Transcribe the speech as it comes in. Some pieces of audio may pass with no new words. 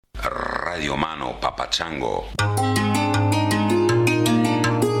Radio Mano Papachango.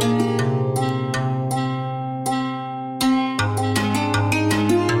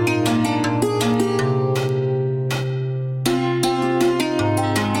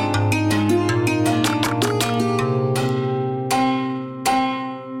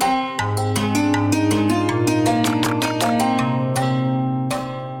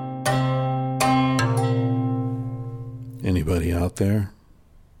 Anybody out there?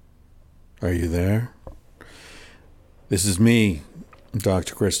 Are you there? This is me,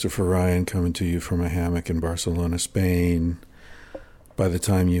 Dr. Christopher Ryan, coming to you from a hammock in Barcelona, Spain. By the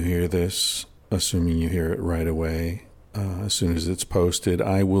time you hear this, assuming you hear it right away, as soon as it's posted,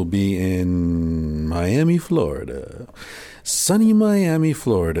 I will be in Miami, Florida. Sunny Miami,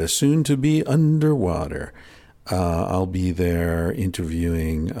 Florida, soon to be underwater. I'll be there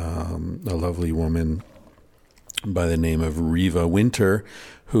interviewing a lovely woman by the name of Riva Winter,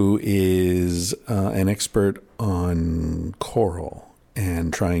 who is an expert on coral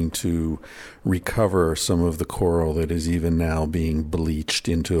and trying to recover some of the coral that is even now being bleached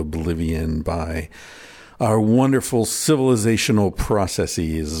into oblivion by our wonderful civilizational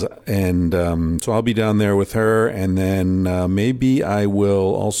processes. And so I'll be down there with her, and then maybe I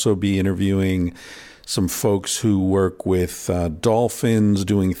will also be interviewing some folks who work with dolphins,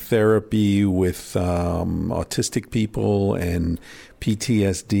 doing therapy with autistic people and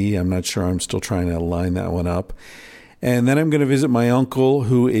PTSD. I'm not sure. I'm still trying to line that one up. And then I'm going to visit my uncle,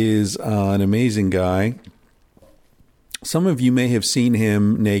 who is an amazing guy. Some of you may have seen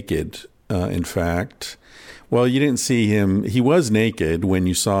him naked, in fact. Well, you didn't see him. He was naked when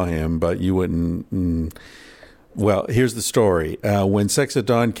you saw him, but you wouldn't. Well, here's the story. When Sex at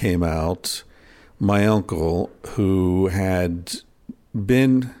Dawn came out, my uncle, who had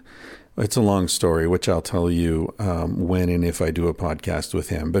been, it's a long story, which I'll tell you when and if I do a podcast with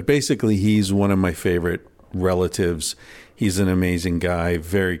him. But basically, he's one of my favorite relatives. He's an amazing guy,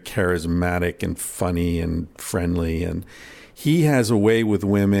 very charismatic and funny and friendly. And he has a way with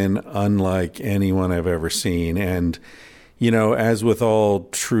women unlike anyone I've ever seen. And, you know, as with all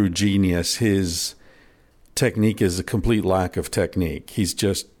true genius, his technique is a complete lack of technique. He's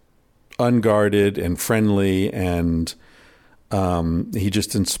just unguarded and friendly, and he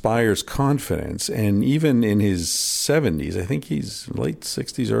just inspires confidence. And even in his 70s, I think he's late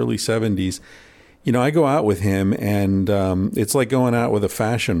 60s, early 70s, you know, I go out with him, and it's like going out with a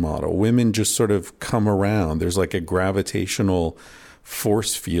fashion model. Women just sort of come around. There's like a gravitational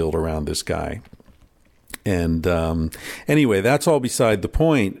force field around this guy. And anyway, that's all beside the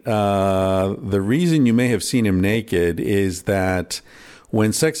point. The reason you may have seen him naked is that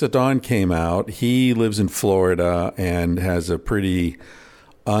when Sex at Dawn came out, he lives in Florida and has a pretty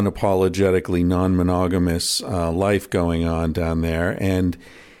unapologetically non-monogamous life going on down there. And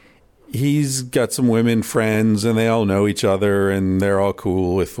he's got some women friends, and they all know each other, and they're all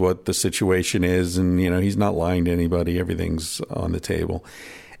cool with what the situation is. And, you know, he's not lying to anybody. Everything's on the table.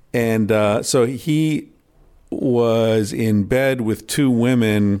 And so he was in bed with two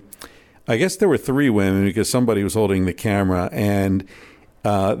women. I guess there were three women because somebody was holding the camera, and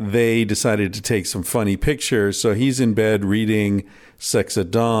they decided to take some funny pictures. So he's in bed reading Sex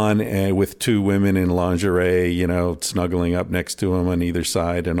at Dawn with two women in lingerie, you know, snuggling up next to him on either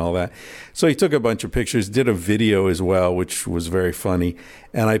side and all that. So he took a bunch of pictures, did a video as well, which was very funny.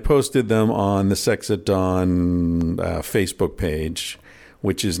 And I posted them on the Sex at Dawn Facebook page,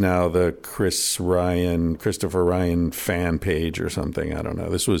 which is now the Christopher Ryan fan page or something. I don't know.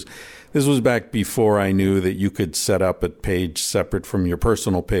 This was back before I knew that you could set up a page separate from your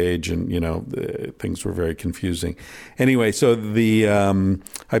personal page, and, you know, things were very confusing. Anyway, so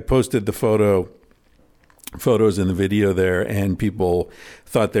I posted the photos in the video there, and people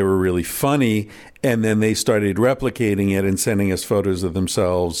thought they were really funny, and then they started replicating it and sending us photos of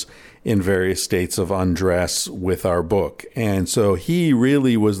themselves in various states of undress with our book. And so he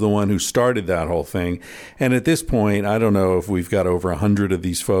really was the one who started that whole thing. And at this point, I don't know if we've got over 100 of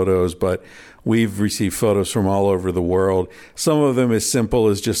these photos, but we've received photos from all over the world. Some of them as simple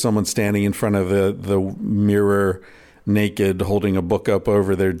as just someone standing in front of the mirror naked, holding a book up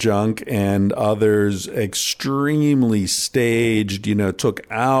over their junk, and others extremely staged, you know, took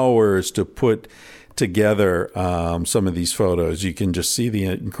hours to put together some of these photos. You can just see the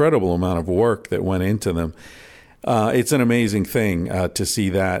incredible amount of work that went into them. It's an amazing thing to see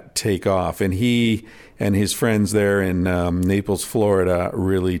that take off. And he and his friends there in Naples, Florida,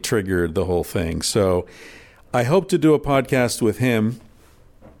 really triggered the whole thing. So I hope to do a podcast with him,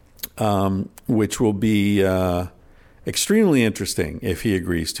 which will be extremely interesting if he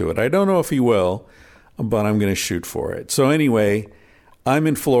agrees to it. I don't know if he will, but I'm going to shoot for it. So anyway, I'm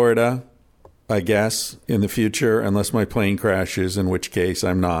in Florida. I guess, in the future, unless my plane crashes, in which case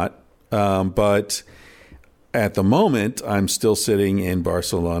I'm not. But at the moment, I'm still sitting in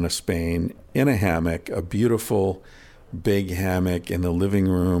Barcelona, Spain, in a hammock, a beautiful big hammock in the living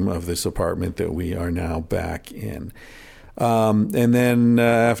room of this apartment that we are now back in. And then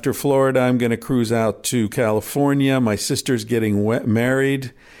after Florida, I'm going to cruise out to California. My sister's getting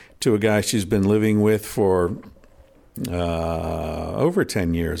married to a guy she's been living with for over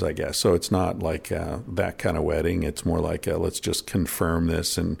 10 years, I guess. So it's not like that kind of wedding. It's more like let's just confirm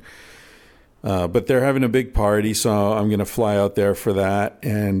this. But they're having a big party, so I'm going to fly out there for that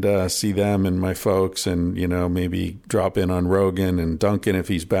and see them and my folks, and maybe drop in on Rogan and Duncan if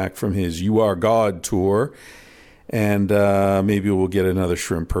he's back from his You Are God tour. And maybe we'll get another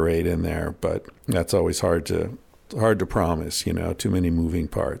shrimp parade in there, but that's always hard to promise, too many moving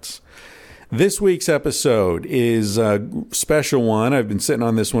parts. This week's episode is a special one. I've been sitting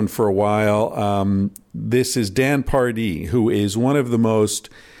on this one for a while. This is Dan Pardi, who is one of the most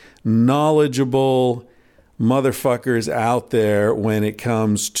knowledgeable motherfuckers out there when it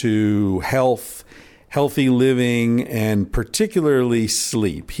comes to health, healthy living, and particularly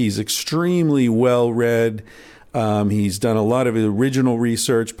sleep. He's extremely well-read. He's done a lot of original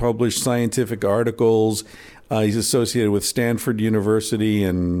research, published scientific articles. He's associated with Stanford University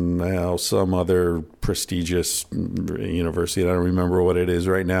and some other prestigious university. I don't remember what it is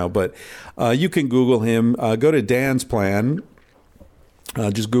right now, but you can Google him. Go to Dan's Plan.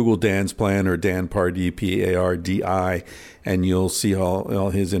 Just Google Dan's Plan or Dan Pardi, Pardi, and you'll see all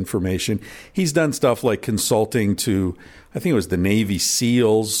his information. He's done stuff like consulting to, I think it was the Navy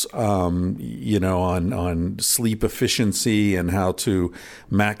SEALs, on sleep efficiency and how to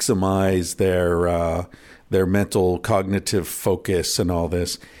maximize their mental cognitive focus and all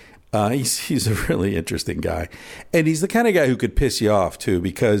this. He's a really interesting guy. And he's the kind of guy who could piss you off, too,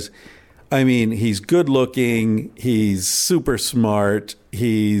 because, he's good looking. He's super smart.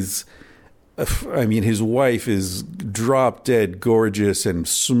 His wife is drop dead gorgeous and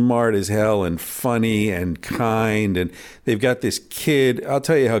smart as hell and funny and kind. And they've got this kid. I'll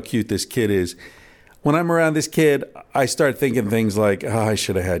tell you how cute this kid is. When I'm around this kid, I start thinking things like, I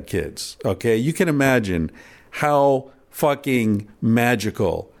should have had kids. Okay. You can imagine how fucking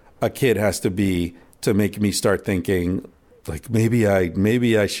magical a kid has to be to make me start thinking, like, maybe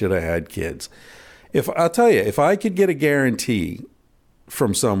I should have had kids. I'll tell you, if I could get a guarantee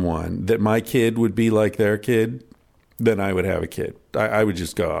from someone that my kid would be like their kid, then I would have a kid. I would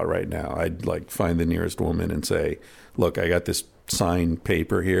just go out right now. I'd find the nearest woman and say, look, I got this signed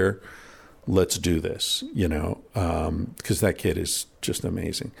paper here. Let's do this, because that kid is just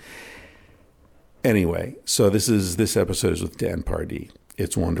amazing. Anyway, so this episode is with Dan Pardi.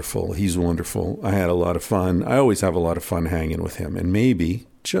 It's wonderful. He's wonderful. I had a lot of fun. I always have a lot of fun hanging with him. And maybe,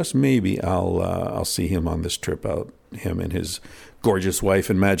 just maybe, I'll see him on this trip out, him and his gorgeous wife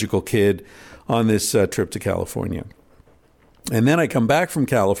and magical kid on this trip to California. And then I come back from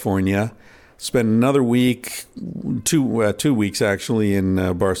California, spend another week, two weeks actually,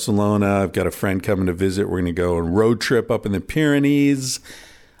 in Barcelona. I've got a friend coming to visit. We're going to go on a road trip up in the Pyrenees.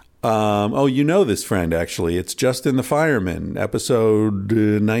 This friend, actually. It's Justin the Fireman, episode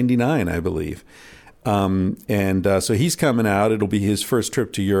 99, I believe. So he's coming out. It'll be his first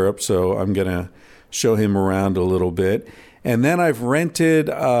trip to Europe, so I'm going to show him around a little bit. And then I've rented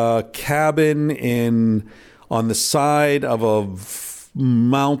a cabin on the side of a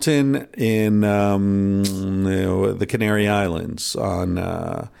mountain in the Canary Islands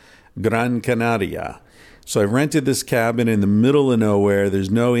on Gran Canaria. So I rented this cabin in the middle of nowhere.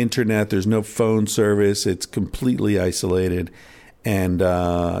 There's no internet. There's no phone service. It's completely isolated. And,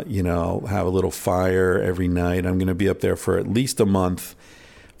 I'll have a little fire every night. I'm going to be up there for at least a month.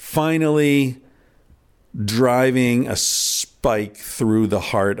 Finally driving a spike through the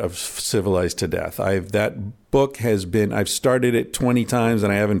heart of Civilized to Death. That book I've started it 20 times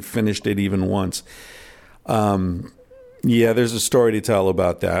and I haven't finished it even once. Yeah, there's a story to tell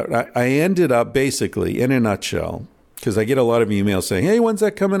about that. I ended up basically, in a nutshell, because I get a lot of emails saying, hey, when's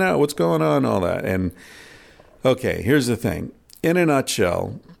that coming out? What's going on? All that. And, okay, here's the thing. In a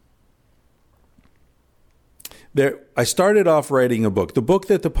nutshell, I started off writing a book. The book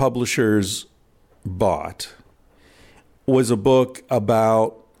that the publishers bought was a book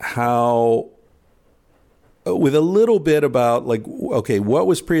about with a little bit about, what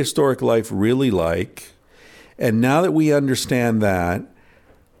was prehistoric life really like? And now that we understand that,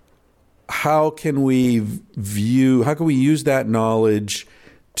 how can we use that knowledge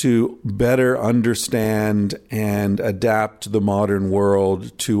to better understand and adapt the modern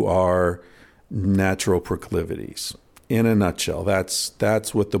world to our natural proclivities? In a nutshell, that's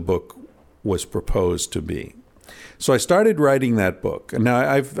what the book was proposed to be. So I started writing that book. And now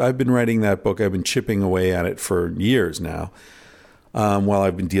I've been writing that book. I've been chipping away at it for years now, while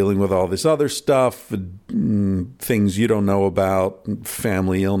I've been dealing with all this other stuff, things you don't know about,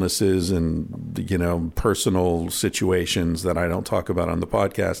 family illnesses and, personal situations that I don't talk about on the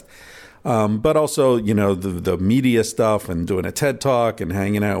podcast. But also, the media stuff and doing a TED Talk and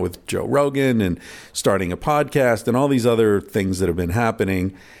hanging out with Joe Rogan and starting a podcast and all these other things that have been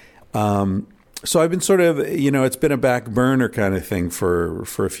happening. So I've been sort of, it's been a back burner kind of thing for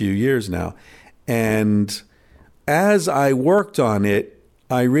a few years now. And as I worked on it,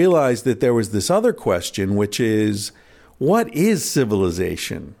 I realized that there was this other question, which is, what is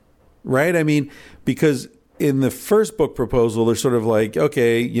civilization? Right? I mean, because in the first book proposal, they're sort of like,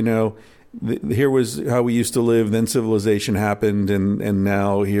 okay, here was how we used to live, then civilization happened, and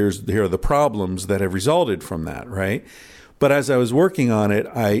now here are the problems that have resulted from that, right? But as I was working on it,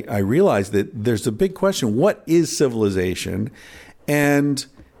 I realized that there's a big question. What is civilization? And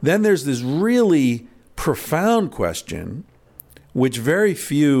then there's this really profound question, which very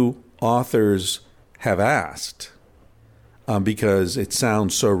few authors have asked, because it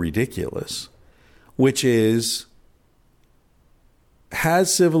sounds so ridiculous, which is,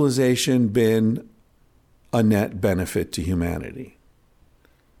 has civilization been a net benefit to humanity?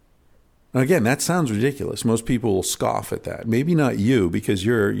 Again, that sounds ridiculous. Most people will scoff at that. Maybe not you, because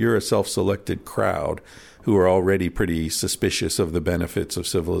you're a self-selected crowd who are already pretty suspicious of the benefits of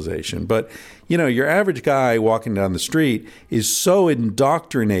civilization. But, your average guy walking down the street is so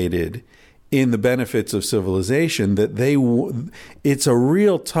indoctrinated in the benefits of civilization that it's a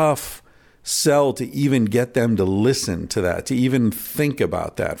real tough sell to even get them to listen to that, to even think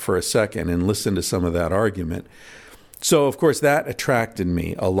about that for a second and listen to some of that argument. So, of course, that attracted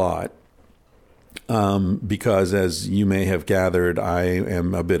me a lot. Because as you may have gathered, I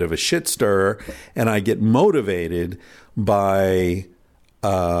am a bit of a shit stirrer, and I get motivated by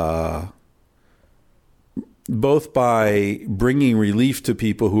both by bringing relief to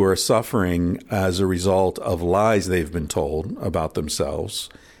people who are suffering as a result of lies they've been told about themselves.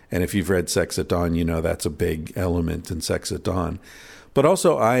 And if you've read Sex at Dawn, that's a big element in Sex at Dawn. But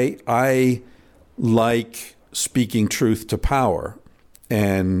also I like speaking truth to power.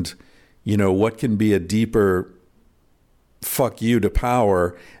 And what can be a deeper fuck you to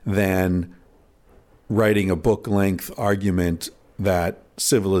power than writing a book-length argument that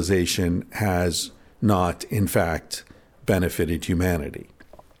civilization has not, in fact, benefited humanity?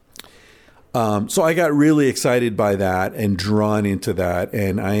 So I got really excited by that and drawn into that,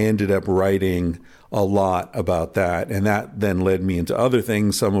 and I ended up writing a lot about that. And that then led me into other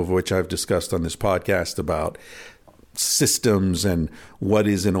things, some of which I've discussed on this podcast, about systems and what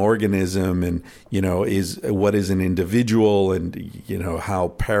is an organism, and what is an individual, and how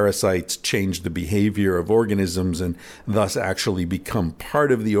parasites change the behavior of organisms and thus actually become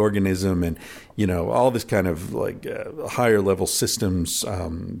part of the organism, and all this kind of like higher level systems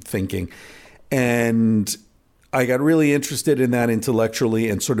thinking. And I got really interested in that intellectually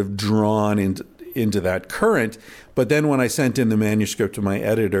and sort of drawn into that current. But then when I sent in the manuscript to my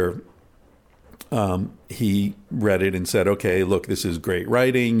editor, he read it and said, okay, look, this is great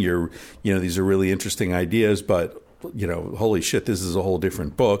writing. These are really interesting ideas, but, holy shit, this is a whole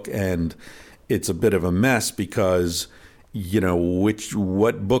different book. And it's a bit of a mess because,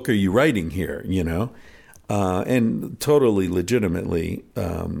 what book are you writing here? And totally legitimately,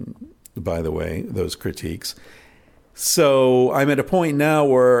 by the way, those critiques. So I'm at a point now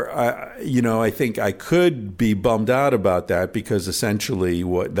where, I think I could be bummed out about that, because essentially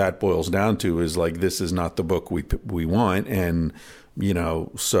what that boils down to is like, this is not the book we want. And,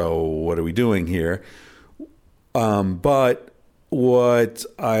 so what are we doing here? But what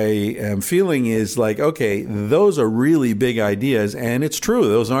I am feeling is like, okay, those are really big ideas. And it's true.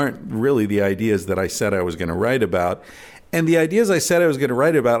 Those aren't really the ideas that I said I was going to write about. And the ideas I said I was going to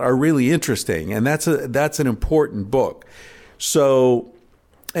write about are really interesting, and that's an important book. So,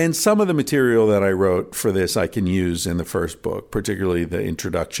 and some of the material that I wrote for this I can use in the first book, particularly the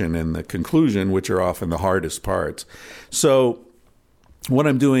introduction and the conclusion, which are often the hardest parts. So what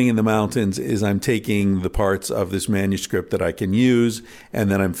I'm doing in the mountains is I'm taking the parts of this manuscript that I can use, and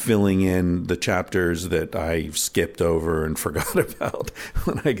then I'm filling in the chapters that I skipped over and forgot about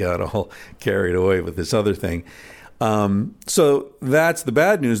when I got all carried away with this other thing. So that's the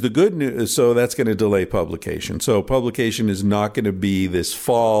bad news. The good news, so that's going to delay publication. So publication is not going to be this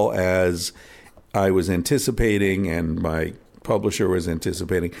fall as I was anticipating and my publisher was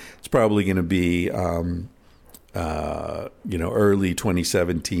anticipating. It's probably going to be, early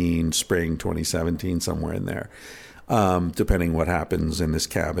 2017, spring 2017, somewhere in there. depending what happens in this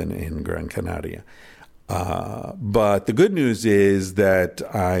cabin in Gran Canaria. But the good news is that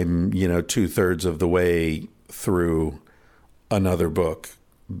I'm, 2/3 of the way through another book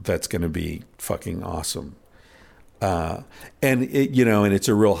that's going to be fucking awesome. And it's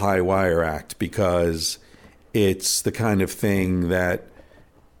a real high wire act, because it's the kind of thing that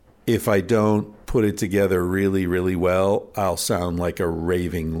if I don't put it together really, really well, I'll sound like a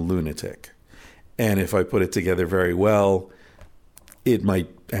raving lunatic. And if I put it together very well, it might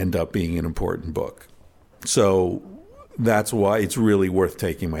end up being an important book. So that's why it's really worth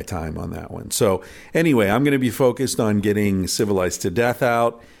taking my time on that one. So anyway, I'm going to be focused on getting Civilized to Death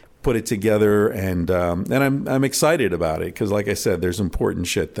out, put it together, and I'm excited about it, because like I said, there's important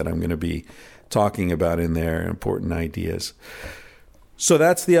shit that I'm going to be talking about in there, important ideas. So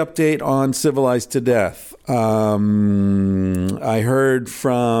that's the update on Civilized to Death. I heard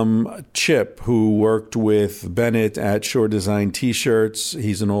from Chip, who worked with Bennett at Shore Design T-shirts.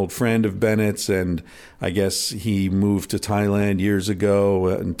 He's an old friend of Bennett's, and I guess he moved to Thailand years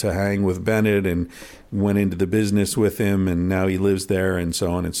ago to hang with Bennett and went into the business with him, and now he lives there, and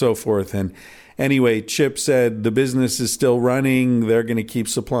so on and so forth. And anyway, Chip said the business is still running. They're going to keep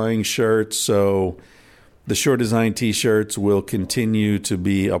supplying shirts, so the Shore Design T-shirts will continue to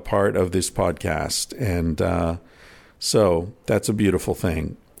be a part of this podcast. And so that's a beautiful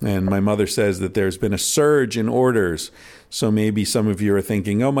thing. And my mother says that there's been a surge in orders. So maybe some of you are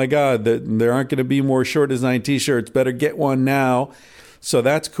thinking, oh my God, there aren't going to be more Shore Design T-shirts. Better get one now. So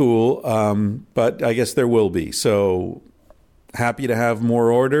that's cool. But I guess there will be. So happy to have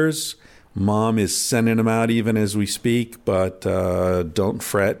more orders. Mom is sending them out even as we speak, but don't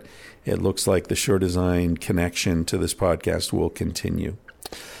fret. It looks like the Shore Design connection to this podcast will continue.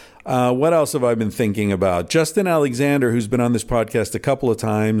 What else have I been thinking about? Justin Alexander, who's been on this podcast a couple of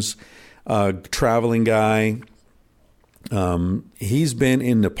times, traveling guy. He's been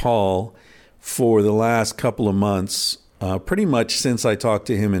in Nepal for the last couple of months, pretty much since I talked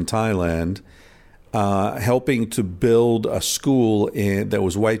to him in Thailand, helping to build a school that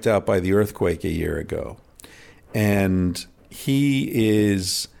was wiped out by the earthquake a year ago. And he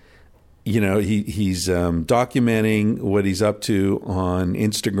is... he's documenting what he's up to on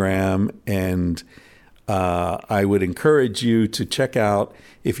Instagram, and I would encourage you to check out,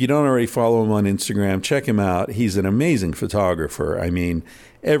 if you don't already follow him on Instagram, check him out. He's an amazing photographer. I mean,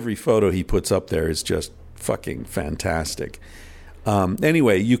 every photo he puts up there is just fucking fantastic.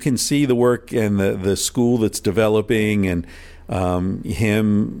 Anyway, you can see the work and the school that's developing, and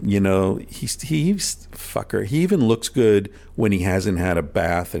him, he even looks good when he hasn't had a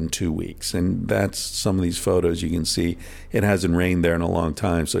bath in 2 weeks. And that's some of these photos you can see. It hasn't rained there in a long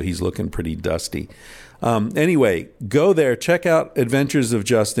time, so he's looking pretty dusty. Anyway, go there, check out Adventures of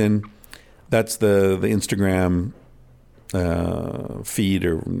Justin. That's the Instagram feed,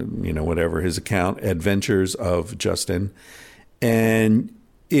 or whatever his account, Adventures of Justin. And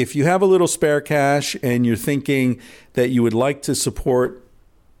if you have a little spare cash and you're thinking that you would like to support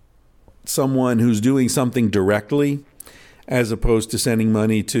someone who's doing something directly, as opposed to sending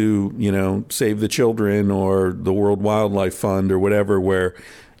money to, Save the Children or the World Wildlife Fund or whatever, where,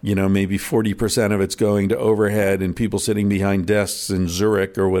 maybe 40% of it's going to overhead and people sitting behind desks in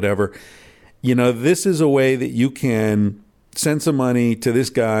Zurich or whatever, this is a way that you can send some money to this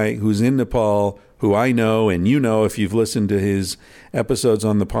guy who's in Nepal, who I know, and if you've listened to his episodes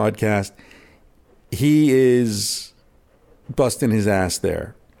on the podcast, he is busting his ass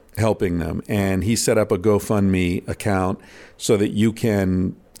there, helping them. And he set up a GoFundMe account so that you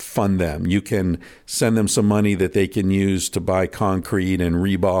can fund them. You can send them some money that they can use to buy concrete and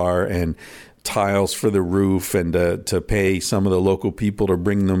rebar and tiles for the roof, and to pay some of the local people to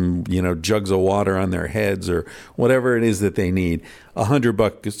bring them, jugs of water on their heads or whatever it is that they need.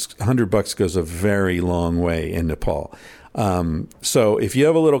 $100 goes a very long way in Nepal. So if you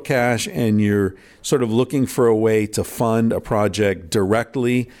have a little cash and you're sort of looking for a way to fund a project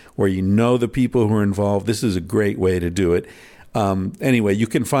directly where the people who are involved, this is a great way to do it. Anyway, you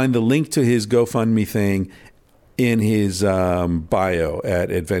can find the link to his GoFundMe thing in his bio at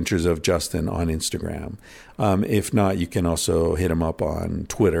Adventures of Justin on Instagram. If not, you can also hit him up on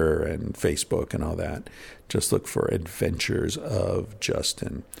Twitter and Facebook and all that. Just look for Adventures of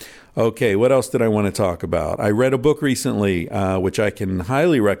Justin. Okay, what else did I want to talk about? I read a book recently, which I can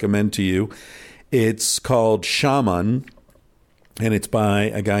highly recommend to you. It's called Shaman, and it's by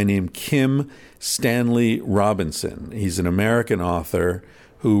a guy named Kim Stanley Robinson. He's an American author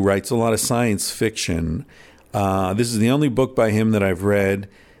who writes a lot of science fiction. This is the only book by him that I've read,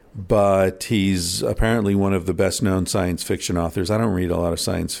 but he's apparently one of the best-known science fiction authors. I don't read a lot of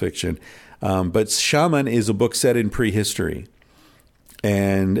science fiction. But Shaman is a book set in prehistory.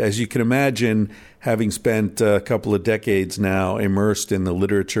 And as you can imagine, having spent a couple of decades now immersed in the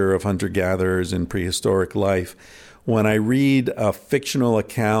literature of hunter-gatherers and prehistoric life, when I read a fictional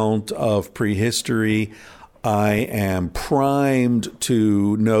account of prehistory, I am primed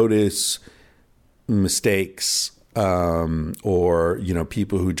to notice mistakes, or,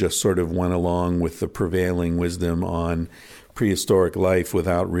 people who just sort of went along with the prevailing wisdom on prehistoric life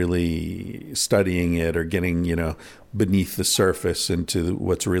without really studying it or getting, beneath the surface into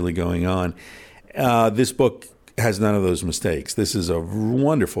what's really going on. This book has none of those mistakes. This is a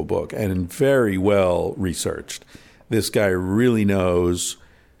wonderful book and very well researched. This guy really knows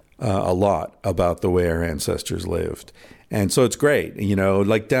a lot about the way our ancestors lived. And so it's great,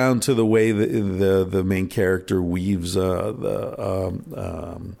 like down to the way the main character weaves the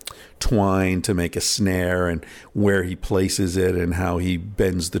twine to make a snare, and where he places it, and how he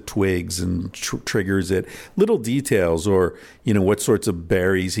bends the twigs and triggers it. Little details, or what sorts of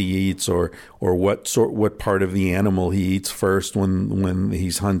berries he eats, or what part of the animal he eats first when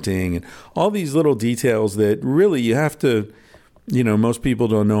he's hunting, and all these little details that really you have to. Most people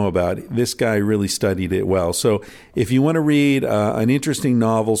don't know about. This guy really studied it well. So if you want to read an interesting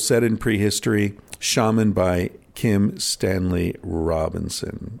novel set in prehistory, Shaman by Kim Stanley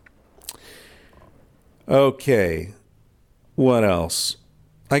Robinson. Okay, what else?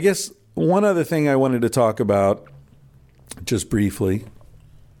 I guess one other thing I wanted to talk about, just briefly.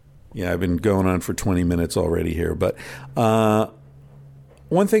 Yeah, I've been going on for 20 minutes already here, but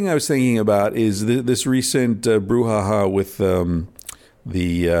one thing I was thinking about is this recent brouhaha with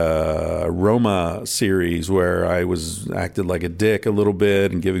the Roma series, where I acted like a dick a little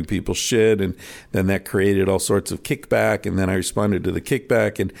bit and giving people shit, and then that created all sorts of kickback, and then I responded to the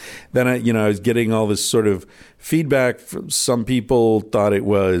kickback, and then I was getting all this sort of feedback. Some people thought it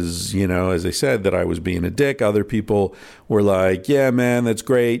was, as I said, that I was being a dick. Other people were like, yeah, man, that's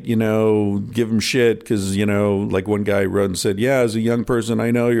great, give them shit, because, like one guy wrote and said, yeah, as a young person,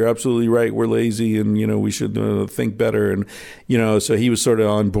 I know you're absolutely right, we're lazy, and, we should think better, and, so he was sort of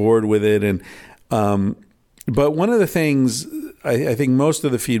on board with it. And but one of the things, I think most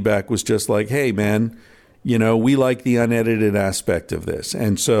of the feedback was just like, hey, man, we like the unedited aspect of this.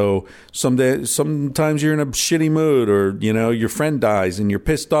 And so sometimes you're in a shitty mood, or, your friend dies and you're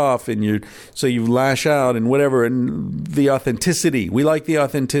pissed off, and so you lash out and whatever. And the authenticity, we like the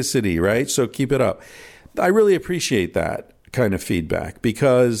authenticity, right? So keep it up. I really appreciate that kind of feedback,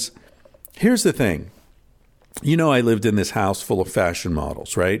 because here's the thing. I lived in this house full of fashion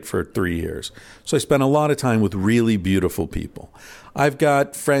models, right, for 3 years. So I spent a lot of time with really beautiful people. I've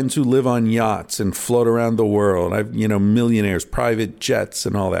got friends who live on yachts and float around the world. I've, millionaires, private jets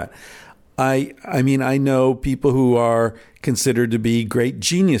and all that. I mean, I know people who are considered to be great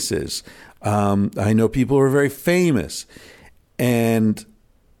geniuses. I know people who are very famous. And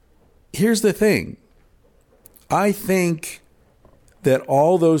here's the thing. I think that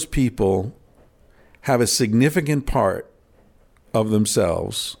all those people have a significant part of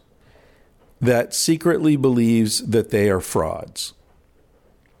themselves that secretly believes that they are frauds.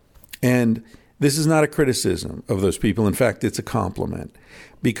 And this is not a criticism of those people. In fact, it's a compliment.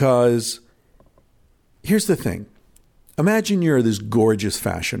 Because here's the thing. Imagine you're this gorgeous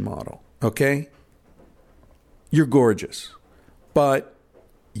fashion model, okay? You're gorgeous. But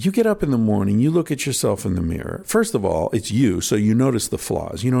you get up in the morning, you look at yourself in the mirror. First of all, it's you, so you notice the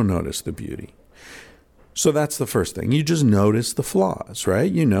flaws. You don't notice the beauty. So that's the first thing. You just notice the flaws,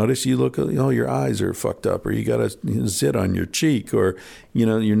 right? You notice, you look, your eyes are fucked up, or you got a zit on your cheek, or,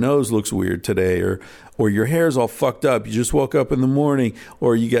 your nose looks weird today, or your hair's all fucked up. You just woke up in the morning,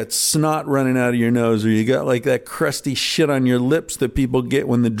 or you got snot running out of your nose, or you got like that crusty shit on your lips that people get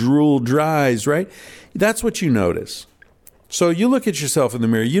when the drool dries, right? That's what you notice. So you look at yourself in the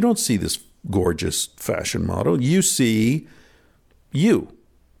mirror, you don't see this gorgeous fashion model. You see you.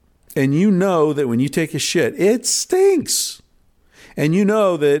 And you know that when you take a shit, it stinks. And you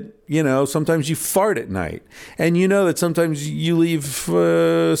know that, sometimes you fart at night. And you know that sometimes you leave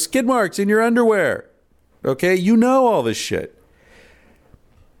skid marks in your underwear. Okay? You know all this shit.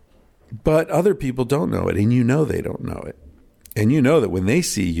 But other people don't know it, and you know they don't know it. And you know that when they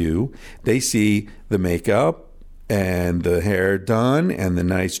see you, they see the makeup and the hair done and the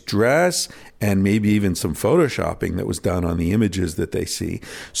nice dress and maybe even some photoshopping that was done on the images that they see.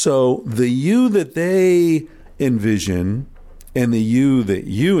 So the you that they envision and the you that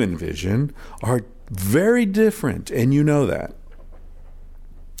you envision are very different, and you know that.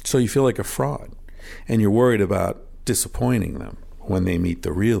 So you feel like a fraud, and you're worried about disappointing them when they meet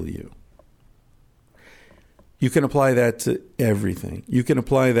the real you. You can apply that to everything. You can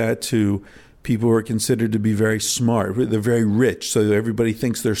apply that to people who are considered to be very smart. They're very rich, so everybody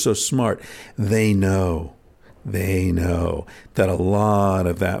thinks they're so smart. They know that a lot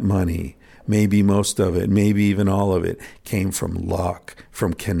of that money, maybe most of it, maybe even all of it, came from luck,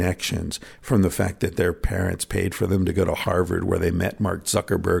 from connections, from the fact that their parents paid for them to go to Harvard, where they met Mark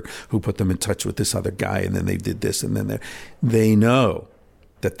Zuckerberg, who put them in touch with this other guy, and then they did this, and then they know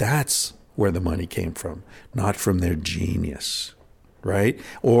that that's where the money came from, not from their genius. Right?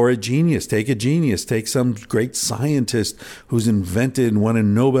 Or a genius. Take some great scientist who's invented and won a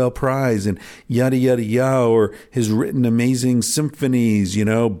Nobel Prize and yada, yada, yada, or has written amazing symphonies,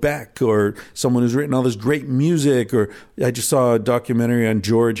 Beck, or someone who's written all this great music. Or I just saw a documentary on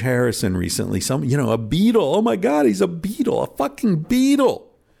George Harrison recently. A Beatle. Oh my God, he's a Beatle, a fucking Beatle.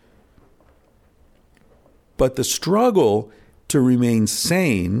 But the struggle to remain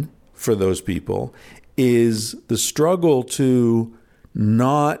sane for those people is the struggle to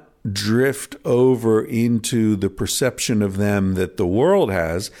not drift over into the perception of them that the world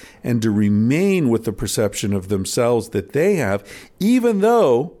has, and to remain with the perception of themselves that they have, even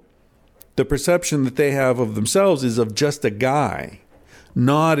though the perception that they have of themselves is of just a guy,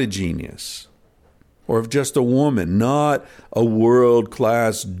 not a genius, or of just a woman, not a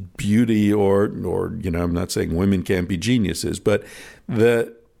world-class beauty, or I'm not saying women can't be geniuses, but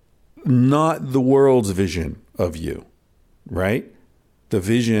not the world's vision of you, right? The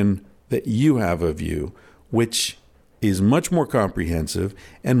vision that you have of you, which is much more comprehensive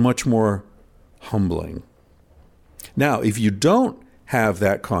and much more humbling. Now, if you don't have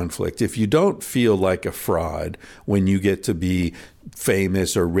that conflict, if you don't feel like a fraud when you get to be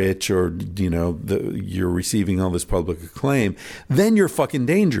famous or rich, or you're receiving all this public acclaim, then you're fucking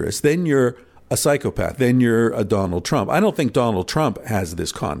dangerous. Then you're a psychopath. Then you're a Donald Trump. I don't think Donald Trump has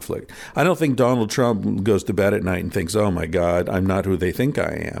this conflict. I don't think Donald Trump goes to bed at night and thinks, oh my God, I'm not who they think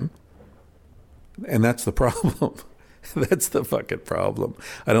I am. And that's the problem. That's the fucking problem.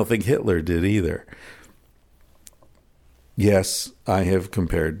 I don't think Hitler did either. Yes, I have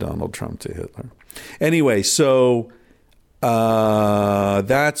compared Donald Trump to Hitler. Anyway, so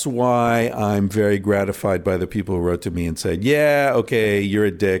that's why I'm very gratified by the people who wrote to me and said, yeah, okay, you're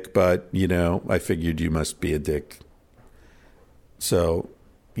a dick, but, I figured you must be a dick. So,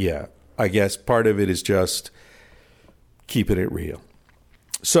 yeah, I guess part of it is just keeping it real.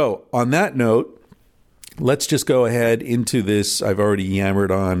 So, on that note, let's just go ahead into this. I've already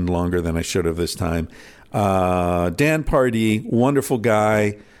yammered on longer than I should have this time. Dan Pardi, wonderful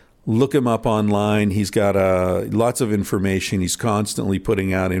guy. Look him up online. He's got lots of information. He's constantly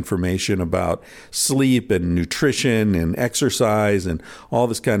putting out information about sleep and nutrition and exercise and all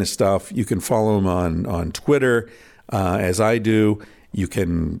this kind of stuff. You can follow him on Twitter, as I do. You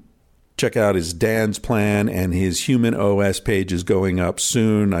can check out his Dan's Plan, and his Human OS page is going up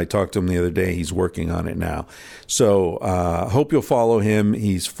soon. I talked to him the other day. He's working on it now. So hope you'll follow him.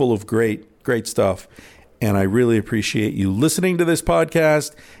 He's full of great stuff. And I really appreciate you listening to this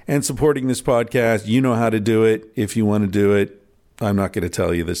podcast and supporting this podcast. You know how to do it if you want to do it. I'm not going to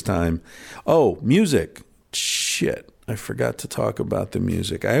tell you this time. Oh, music. Shit. I forgot to talk about the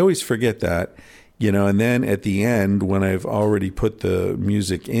music. I always forget that, and then at the end, when I've already put the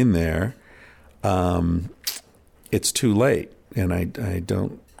music in there, it's too late. And I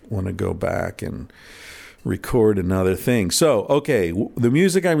don't want to go back and record another thing. So, okay, the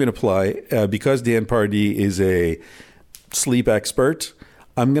music I'm going to play, because Dan Pardi is a sleep expert,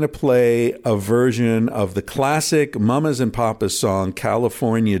 I'm going to play a version of the classic Mamas and Papas song,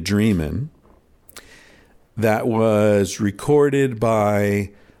 California Dreamin', that was recorded by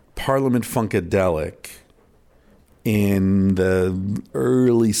Parliament Funkadelic in the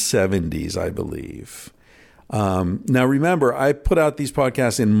early 70s, I believe. Now, remember, I put out these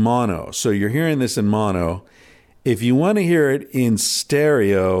podcasts in mono, so you're hearing this in mono. If you want to hear it in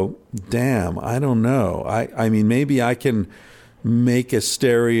stereo, damn, I don't know. I mean, maybe I can make a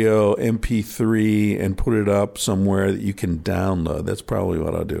stereo MP3 and put it up somewhere that you can download. That's probably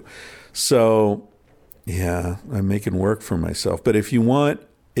what I'll do. So, yeah, I'm making work for myself. But if you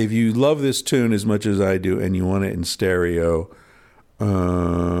love this tune as much as I do and you want it in stereo,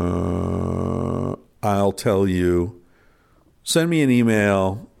 I'll tell you, send me an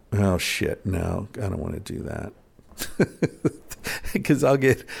email. Oh shit, no, I don't want to do that. Because I'll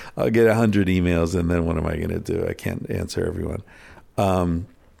get 100 emails, and then what am I going to do? I can't answer everyone. I'll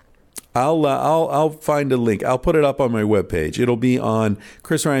find a link. I'll put it up on my webpage. It'll be on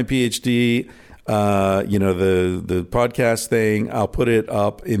Chris Ryan PhD the podcast thing, I'll put it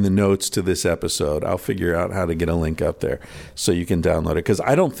up in the notes to this episode. I'll figure out how to get a link up there so you can download it, because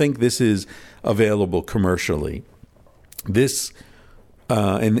I don't think this is available commercially. This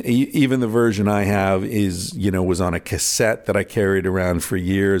and even the version I have is, was on a cassette that I carried around for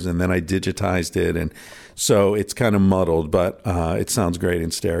years, and then I digitized it, and so it's kind of muddled, but it sounds great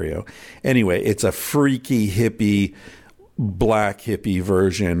in stereo. Anyway, it's a freaky hippie, black hippie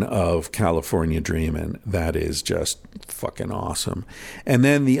version of California Dreamin' that is just fucking awesome. And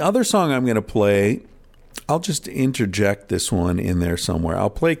then the other song I'm going to play, I'll just interject this one in there somewhere. I'll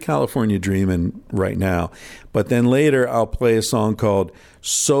play California Dreamin' right now, but then later I'll play a song called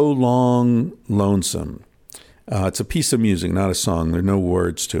So Long Lonesome. It's a piece of music, not a song. There are no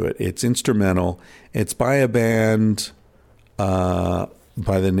words to it. It's instrumental. It's by a band by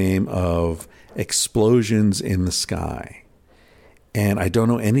the name of Explosions in the Sky. And I don't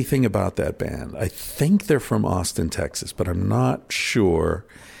know anything about that band. I think they're from Austin, Texas, but I'm not sure.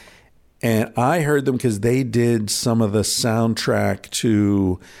 And I heard them because they did some of the soundtrack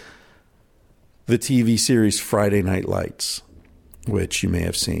to the TV series Friday Night Lights, which you may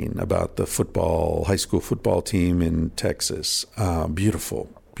have seen, about the high school football team in Texas. Beautiful,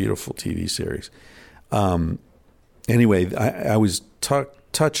 beautiful TV series. Anyway, I was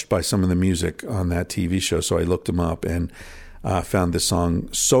touched by some of the music on that TV show, so I looked them up and found this song,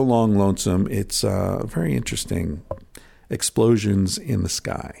 So Long Lonesome. It's very interesting. Explosions in the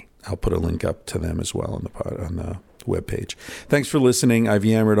Sky. I'll put a link up to them as well on the webpage. Thanks for listening. I've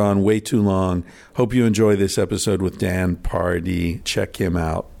yammered on way too long. Hope you enjoy this episode with Dan Pardi. Check him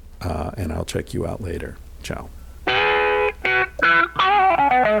out, and I'll check you out later. Ciao.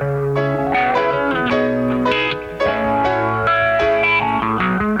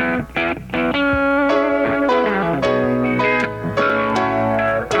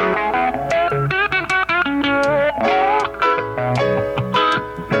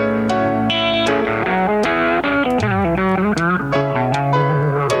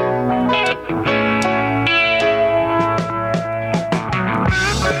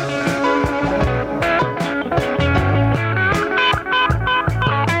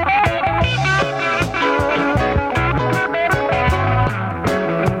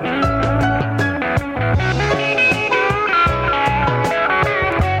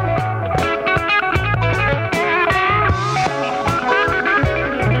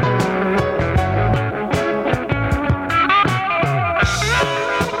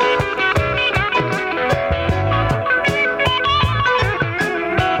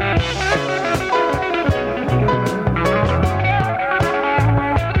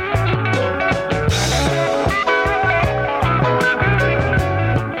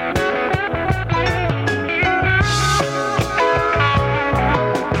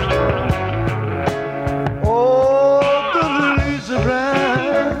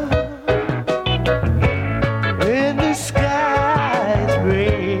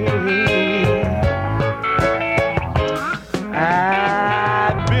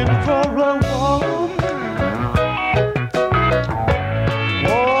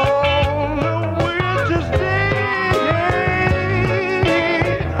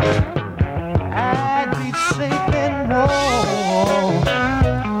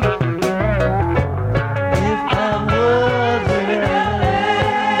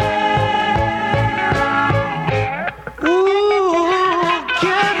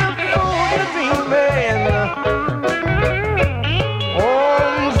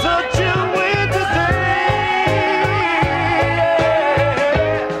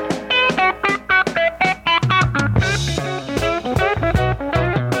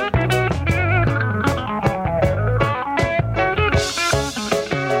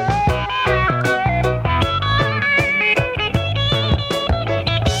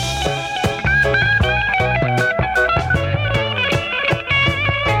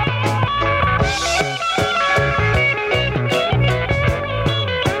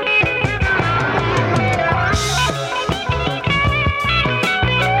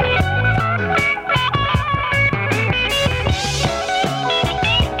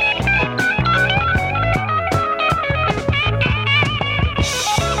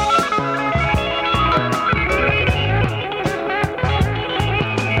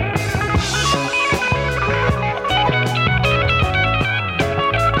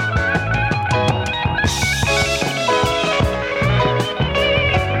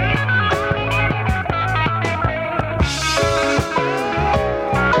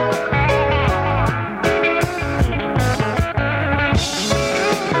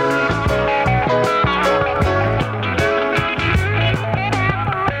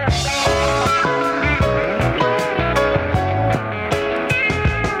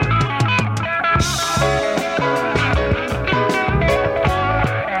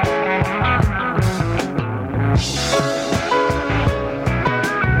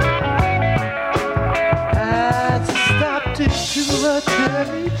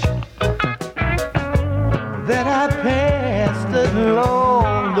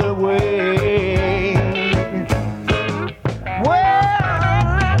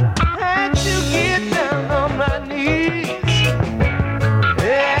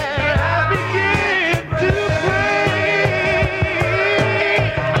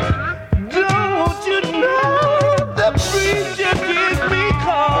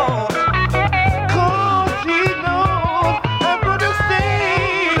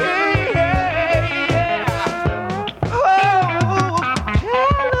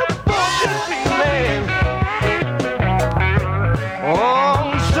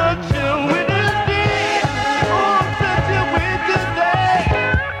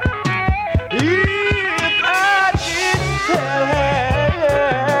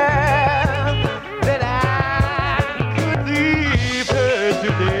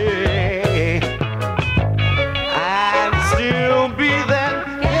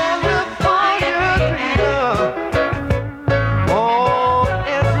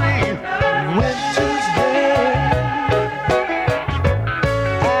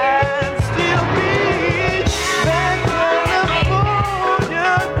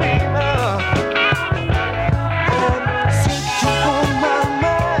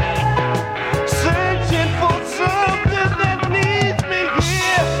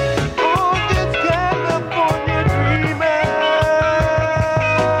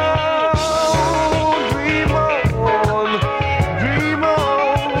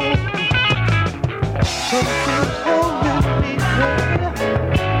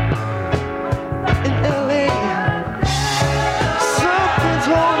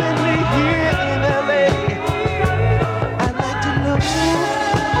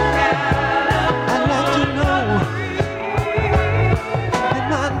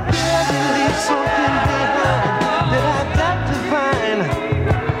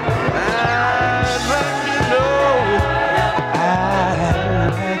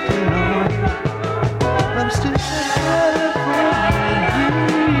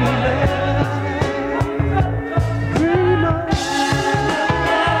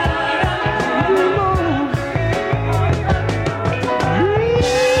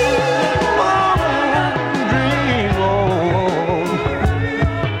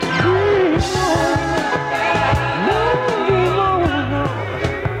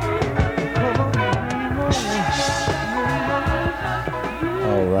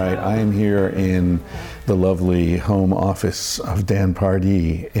 I'm here in the lovely home office of Dan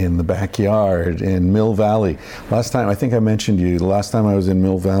Pardi in the backyard in Mill Valley. Last time, I think I mentioned you, the last time I was in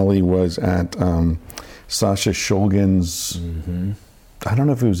Mill Valley was at Sasha Shulgin's, I don't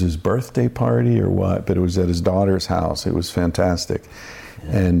know if it was his birthday party or what, but it was at his daughter's house. It was fantastic.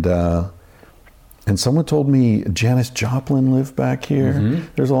 Yeah. And someone told me Janis Joplin lived back here.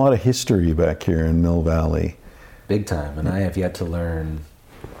 There's a lot of history back here in Mill Valley. Big time, and I have yet to learn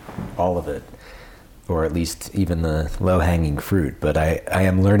all of it, or at least even the low-hanging fruit. But I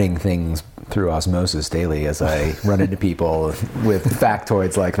am learning things through osmosis daily as I run into people with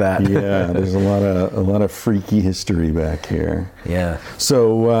factoids like that. Yeah, there's a lot of freaky history back here. Yeah.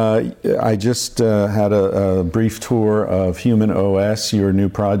 So I just had a brief tour of Human OS, your new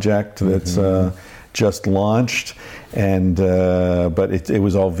project that's just launched, and but it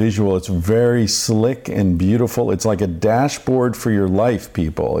was all visual. It's very slick and beautiful. It's like a dashboard for your life,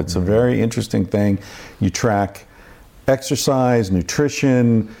 people. It's a very interesting thing. You track exercise,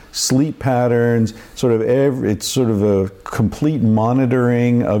 nutrition, sleep patterns, it's sort of a complete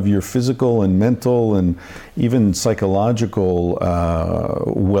monitoring of your physical and mental and even psychological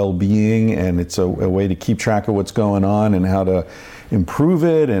well-being, and it's a way to keep track of what's going on and how to improve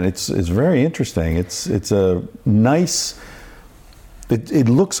it, and it's very interesting. It's a nice. It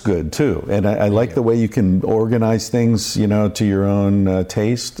looks good too, and I like the way you can organize things, to your own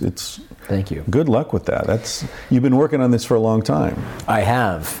taste. Thank you. Good luck with that. You've been working on this for a long time. I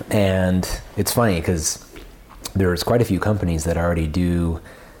have, and it's funny because there's quite a few companies that already do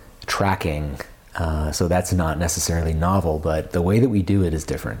tracking. So that's not necessarily novel, but the way that we do it is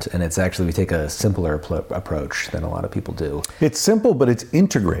different. And it's actually, we take a simpler approach than a lot of people do. It's simple, but it's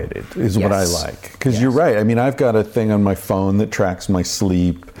integrated is what I like. Because you're right. I mean, I've got a thing on my phone that tracks my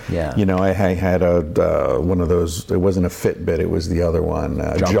sleep. Yeah. I had one of those, it wasn't a Fitbit, it was the other one,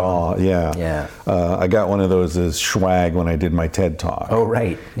 Jaw. Yeah. Yeah. I got one of those as swag when I did my TED Talk. Oh,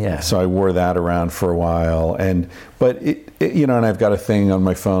 right. Yeah. So I wore that around for a while. But and I've got a thing on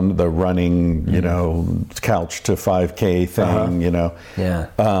my phone, the running, couch to 5K thing, Yeah.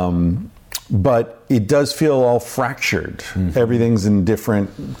 But it does feel all fractured. Everything's in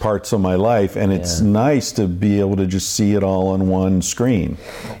different parts of my life, and it's nice to be able to just see it all on one screen.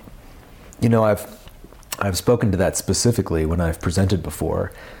 I've spoken to that specifically when I've presented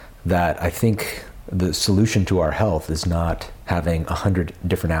before, that I think the solution to our health is not having 100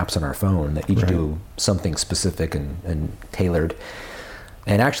 different apps on our phone that each do something specific and tailored.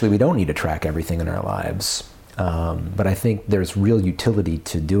 And actually, we don't need to track everything in our lives. But I think there's real utility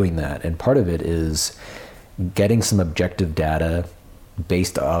to doing that. And part of it is getting some objective data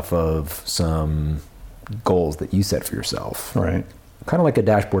based off of some goals that you set for yourself. Right. Kind of like a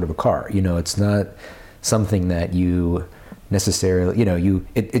dashboard of a car. It's not something that you necessarily,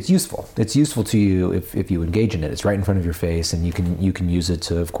 it's useful. It's useful to you if you engage in it. It's right in front of your face, and you can use it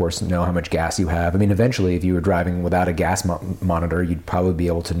to, of course, know how much gas you have. I mean, eventually, if you were driving without a gas monitor, you'd probably be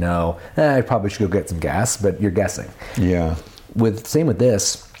able to know, I probably should go get some gas, but you're guessing. Yeah. Same with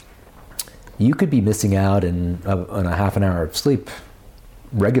this, you could be missing out on a half an hour of sleep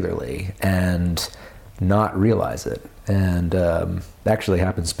regularly and not realize it. And actually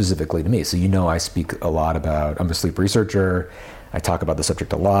happens specifically to me. So I speak a lot I'm a sleep researcher. I talk about the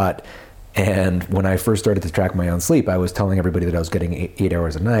subject a lot. And when I first started to track my own sleep, I was telling everybody that I was getting 8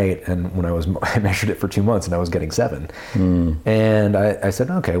 hours a night. And when I measured it for 2 months, and I was getting 7. And I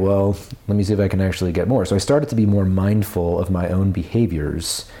said, okay, well, let me see if I can actually get more. So I started to be more mindful of my own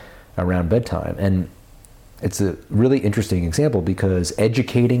behaviors around bedtime. And it's a really interesting example because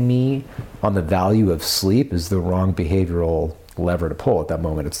educating me on the value of sleep is the wrong behavioral lever to pull at that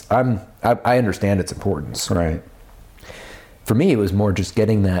moment. I understand its importance. Right. For me, it was more just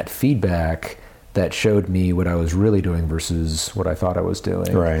getting that feedback that showed me what I was really doing versus what I thought I was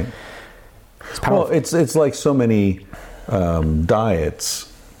doing. Right. Well, it's like so many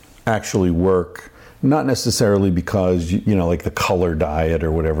diets actually work. Not necessarily because, like the color diet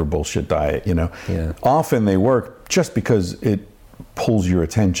or whatever bullshit diet, Yeah. Often they work just because it pulls your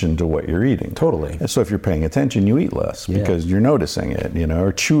attention to what you're eating. Totally. And so if you're paying attention, you eat less because you're noticing it,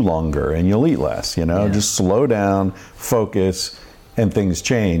 or chew longer and you'll eat less, Just slow down, focus, and things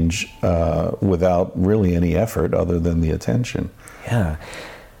change without really any effort other than the attention. Yeah.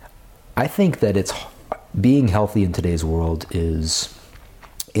 I think that being healthy in today's world is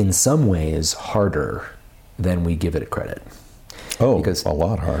in some ways harder than we give it credit. Oh, because a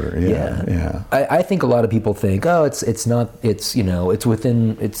lot harder. Yeah. I think a lot of people think, it's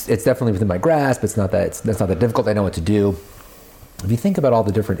definitely within my grasp. That's not that difficult. I know what to do. If you think about all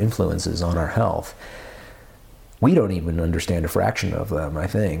the different influences on our health, we don't even understand a fraction of them, I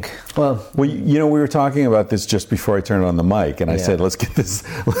think. Well, we were talking about this just before I turned on the mic, and I said, let's get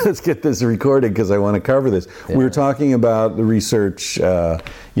this recorded because I want to cover this. Yeah. We were talking about the research,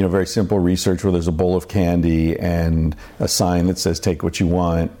 very simple research where there's a bowl of candy and a sign that says take what you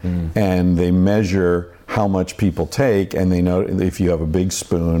want, and they measure how much people take, and they know if you have a big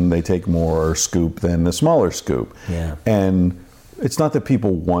spoon, they take more scoop than the smaller scoop. Yeah. And it's not that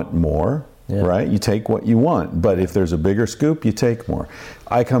people want more. Yeah. Right? You take what you want. But if there's a bigger scoop, you take more.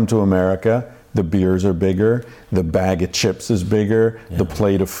 I come to America, the beers are bigger, the bag of chips is bigger, the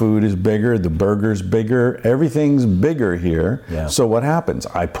plate of food is bigger, the burger's bigger, everything's bigger here. Yeah. So what happens?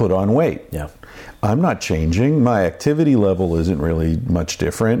 I put on weight. Yeah. I'm not changing. My activity level isn't really much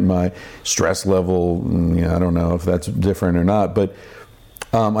different. My stress level, I don't know if that's different or not, but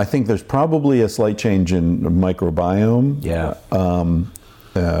I think there's probably a slight change in microbiome. Yeah.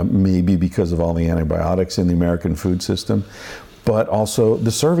 Maybe because of all the antibiotics in the American food system, but also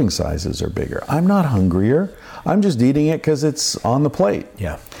the serving sizes are bigger. I'm not hungrier. I'm just eating it because it's on the plate.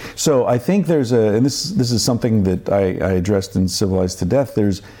 Yeah. So I think there's and this is something that I addressed in Civilized to Death.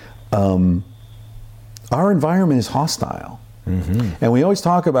 There's our environment is hostile. Mm-hmm. And we always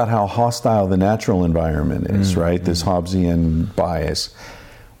talk about how hostile the natural environment is, right? This Hobbesian bias.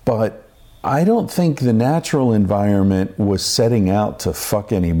 But I don't think the natural environment was setting out to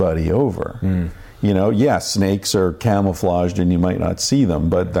fuck anybody over. Snakes are camouflaged and you might not see them,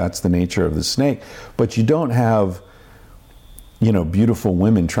 but that's the nature of the snake. But you don't have, beautiful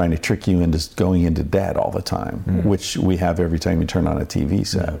women trying to trick you into going into debt all the time, which we have every time you turn on a TV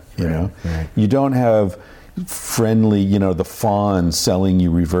set, Right. You don't have friendly, the fawns selling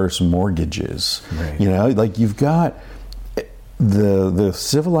you reverse mortgages. Right. You've got... The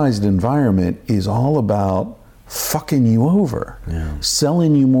civilized environment is all about fucking you over,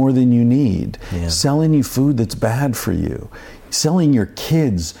 selling you more than you need, selling you food that's bad for you, selling your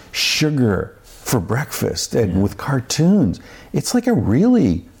kids sugar for breakfast and with cartoons. It's like a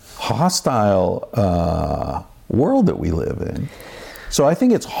really hostile world that we live in. So I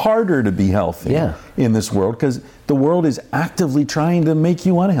think it's harder to be healthy in this world because the world is actively trying to make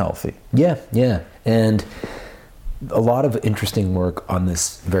you unhealthy. Yeah. And a lot of interesting work on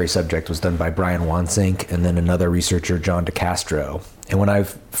this very subject was done by Brian Wansink and then another researcher, John DeCastro. And when I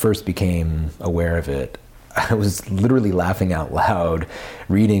first became aware of it, I was literally laughing out loud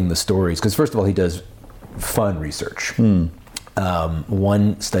reading the stories. Because first of all, he does fun research.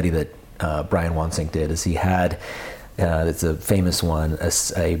 One study that Brian Wansink did is he had, it's a famous one,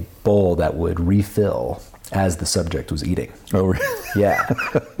 a bowl that would refill as the subject was eating. Oh, really? Yeah.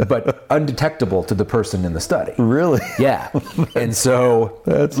 But undetectable to the person in the study. Really? Yeah. And so...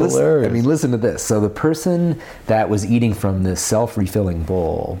 That's hilarious. Listen to this. So the person that was eating from this self-refilling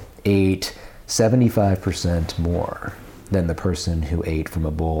bowl ate 75% more than the person who ate from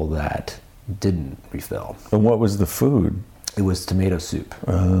a bowl that didn't refill. And what was the food? It was tomato soup.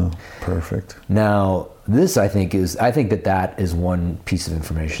 Oh, perfect. Now, this I think that is one piece of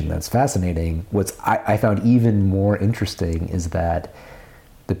information that's fascinating. What I found even more interesting is that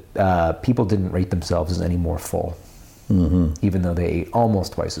the people didn't rate themselves as any more full, even though they ate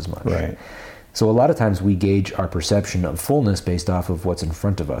almost twice as much. Right. So a lot of times we gauge our perception of fullness based off of what's in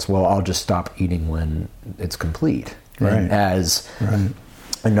front of us. Well, I'll just stop eating when it's complete. Right. And as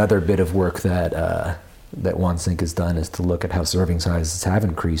another bit of work that Wansink has done is to look at how serving sizes have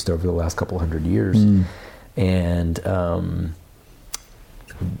increased over the last couple hundred years, and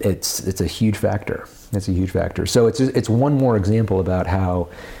it's a huge factor. It's a huge factor. So it's one more example about how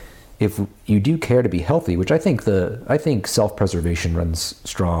if you do care to be healthy, which I think self-preservation runs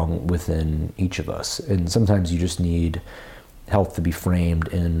strong within each of us, and sometimes you just need health to be framed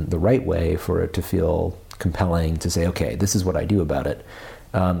in the right way for it to feel compelling to say, okay, this is what I do about it.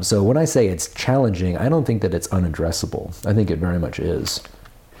 So when I say it's challenging, I don't think that it's unaddressable. I think it very much is.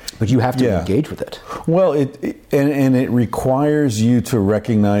 But you have to engage with it. Well, it requires you to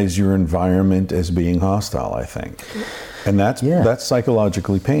recognize your environment as being hostile, I think. And that's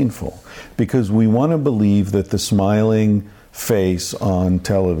psychologically painful because we want to believe that the smiling face on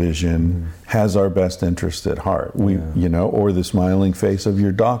television has our best interest at heart. Or the smiling face of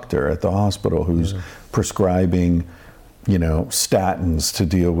your doctor at the hospital who's prescribing statins to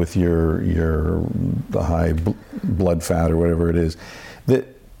deal with your high blood fat or whatever it is.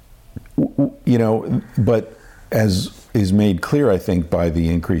 But as is made clear, I think, by the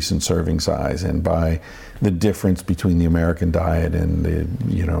increase in serving size and by the difference between the American diet and the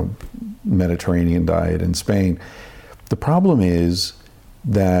Mediterranean diet in Spain, the problem is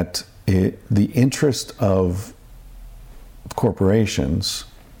that the interest of corporations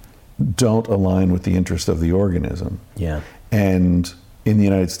don't align with the interest of the organism. Yeah. And in the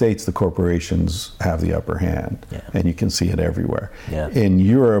United States, the corporations have the upper hand, and you can see it everywhere. Yeah. In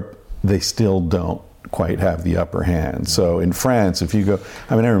Europe, they still don't quite have the upper hand. So in France, if you go,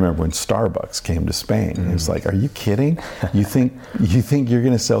 I remember when Starbucks came to Spain, it was like, are you kidding? You think you're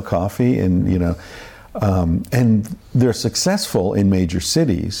going to sell coffee? And, and they're successful in major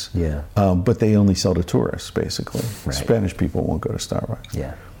cities, but they only sell to tourists, basically. Right. Spanish people won't go to Starbucks.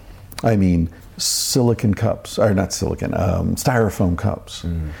 Yeah. Silicon cups, or not silicon, styrofoam cups.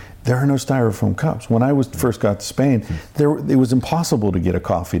 There are no styrofoam cups. When I first got to Spain, it was impossible to get a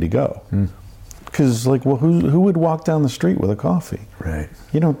coffee to go. Because, who would walk down the street with a coffee? Right.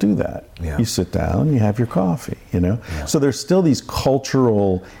 You don't do that. Yeah. You sit down, you have your coffee, Yeah. So there's still these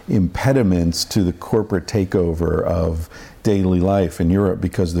cultural impediments to the corporate takeover of daily life in Europe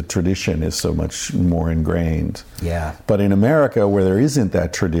because the tradition is so much more ingrained. Yeah. But in America, where there isn't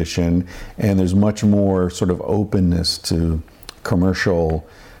that tradition and there's much more sort of openness to commercial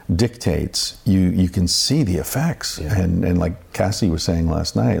dictates, you can see the effects. And like Cassie was saying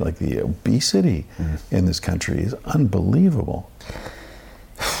last night, the obesity in this country is unbelievable.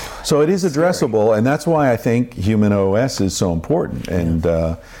 So it is addressable, and that's why I think human OS is so important. And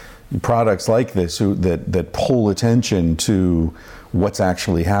products like this that pull attention to what's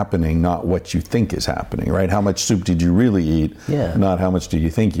actually happening, not what you think is happening, right? How much soup did you really eat? Not how much do you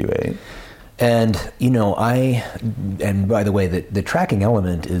think you ate? And, and by the way, the tracking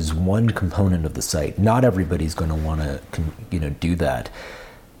element is one component of the site. Not everybody's going to want to, do that.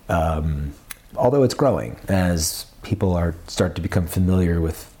 Although it's growing as people start to become familiar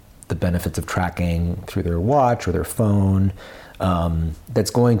with the benefits of tracking through their watch or their phone.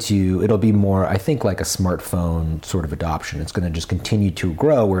 It'll be more, I think, like a smartphone sort of adoption. It's going to just continue to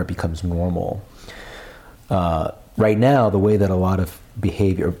grow where it becomes normal. Right now, the way that a lot of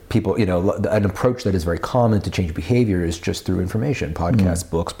behavior, people, an approach that is very common to change behavior is just through information, podcasts,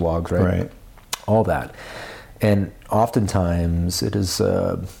 books, blogs, right? All that. And oftentimes it is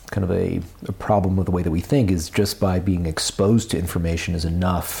kind of a problem with the way that we think is just by being exposed to information is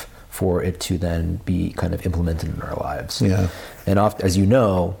enough for it to then be kind of implemented in our lives. Yeah. And as you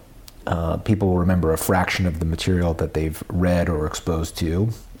know, people will remember a fraction of the material that they've read or exposed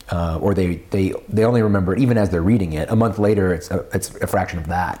to. Or they only remember it even as they're reading it. A month later, it's a fraction of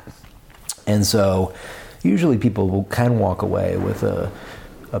that. And so usually people can walk away with a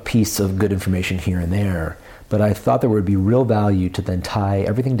piece of good information here and there. But I thought there would be real value to then tie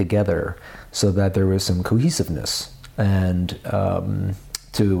everything together so that there was some cohesiveness and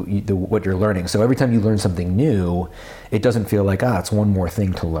to what you're learning. So every time you learn something new, it doesn't feel like, it's one more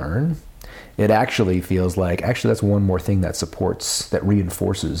thing to learn. It actually feels like, that's one more thing that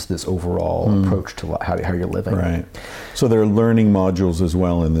reinforces this overall approach to how you're living. Right. So there are learning modules as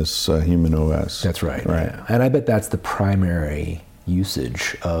well in this human OS. That's right. Yeah. And I bet that's the primary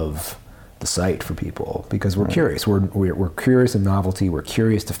usage of the site for people because we're curious. We're curious in novelty. We're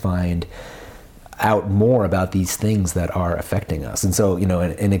curious to find out more about these things that are affecting us. And so,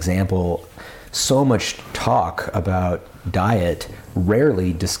 an example, so much talk about diet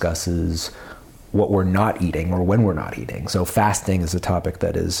rarely discusses what we're not eating or when we're not eating. So fasting is a topic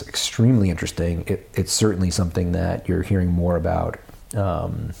that is extremely interesting. It's certainly something that you're hearing more about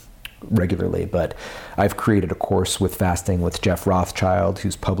regularly, but I've created a course with fasting with Jeff Rothschild,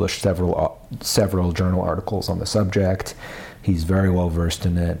 who's published several journal articles on the subject. He's very well versed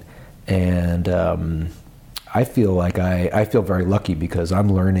in it. And I feel like I feel very lucky because I'm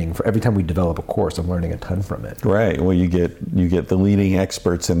learning for every time we develop a course, I'm learning a ton from it. Right. Well, you get the leading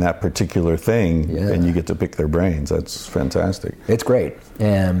experts in that particular thing, and you get to pick their brains. That's fantastic. It's great,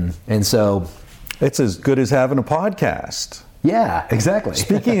 and so it's as good as having a podcast. Yeah, exactly.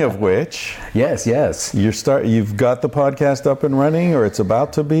 Speaking of which, yes, you've got the podcast up and running, or it's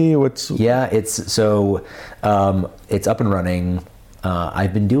about to be. It's up and running.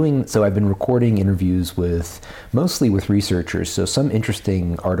 I've been recording interviews mostly with researchers. So some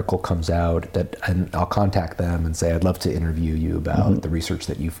interesting article comes out and I'll contact them and say, I'd love to interview you about the research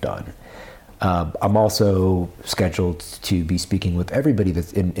that you've done. I'm also scheduled to be speaking with everybody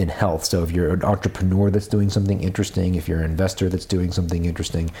that's in health. So if you're an entrepreneur that's doing something interesting, if you're an investor that's doing something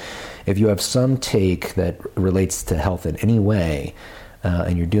interesting, if you have some take that relates to health in any way,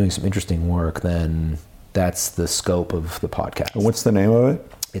 and you're doing some interesting work, then that's the scope of the podcast. And what's the name of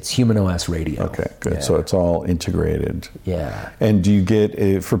it? It's Human OS Radio. Okay, good. Yeah. So it's all integrated. Yeah. And do you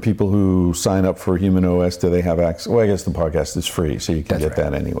get, for people who sign up for Human OS, do they have access? Well, I guess the podcast is free, so you can get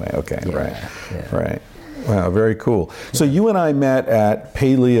that anyway. Okay, right. Wow, very cool. So you and I met at a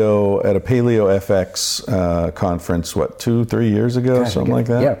Paleo FX conference, 2-3 years ago, something like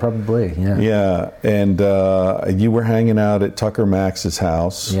that? Yeah, probably, yeah. Yeah, and you were hanging out at Tucker Max's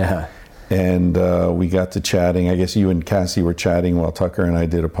house. Yeah. And we got to chatting. I guess you and Cassie were chatting while Tucker and I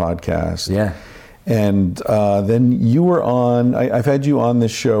did a podcast. Yeah. And then you were on, I've had you on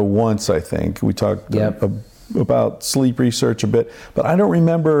this show once, I think. We talked about sleep research a bit, but I don't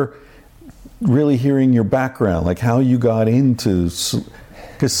remember really hearing your background, like how you got into,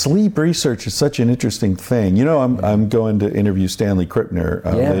 because sleep research is such an interesting thing. You know, I'm going to interview Stanley Krippner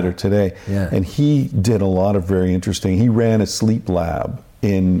later today, and he did a lot of very interesting, he ran a sleep lab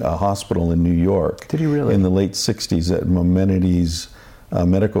in a hospital in New York. Did he really? In the late 60s at Maimonides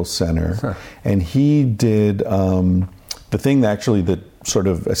Medical Center. Huh. And he did the thing that sort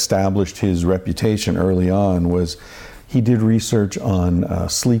of established his reputation early on was he did research on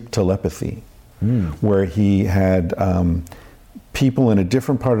sleep telepathy, where he had people in a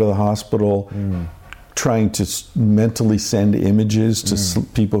different part of the hospital trying to mentally send images to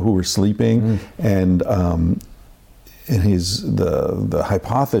people who were sleeping, and the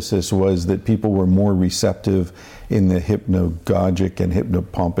hypothesis was that people were more receptive in the hypnagogic and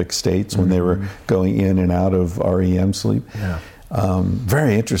hypnopompic states when they were going in and out of REM sleep. Yeah.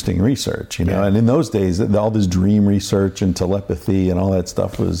 Very interesting research, you know. And in those days, all this dream research and telepathy and all that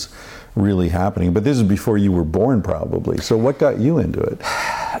stuff was really happening. But this is before you were born, probably. So what got you into it?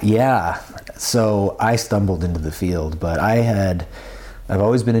 Yeah. So I stumbled into the field, but I've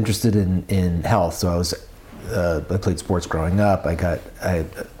always been interested in health. So I played sports growing up. I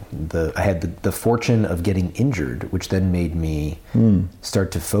had the fortune of getting injured, which then made me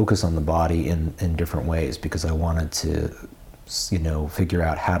start to focus on the body in different ways, because I wanted to, figure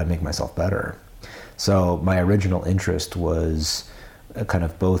out how to make myself better. So my original interest was kind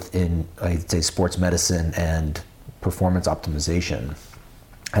of both in, I'd say, sports medicine and performance optimization.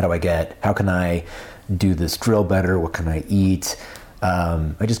 How can I do this drill better? What can I eat?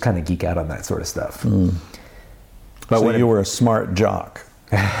 I just kind of geek out on that sort of stuff. But so you were a smart jock.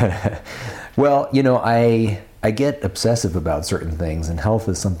 Well, I get obsessive about certain things, and health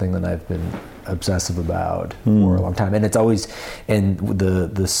is something that I've been obsessive about for a long time. And it's always, and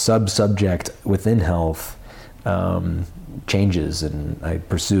the sub-subject within health changes, and I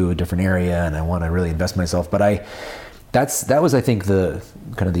pursue a different area, and I want to really invest myself. But that was, I think, the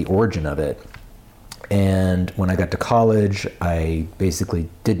kind of the origin of it. And when I got to college, I basically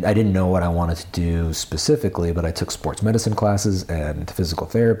didn't know what I wanted to do specifically, but I took sports medicine classes and physical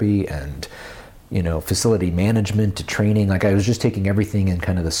therapy and, facility management to training. Like, I was just taking everything in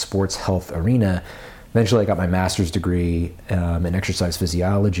kind of the sports health arena. Eventually I got my master's degree in exercise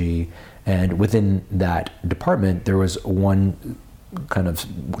physiology. And within that department, there was one kind of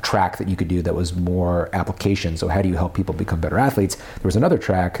track that you could do that was more application. So how do you help people become better athletes? There was another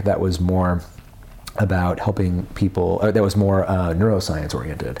track that was more about helping people, that was more neuroscience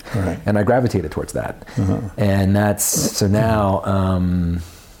oriented. Right. And I gravitated towards that. And so now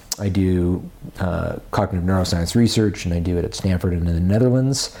I do cognitive neuroscience research, and I do it at Stanford and in the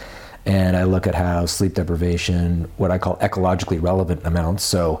Netherlands. And I look at how sleep deprivation, what I call ecologically relevant amounts.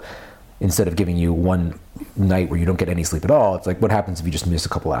 So instead of giving you one night where you don't get any sleep at all, it's like, what happens if you just miss a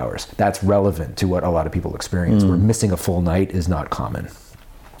couple hours? That's relevant to what a lot of people experience, where missing a full night is not common.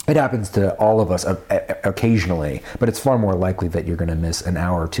 It happens to all of us occasionally, but it's far more likely that you're going to miss an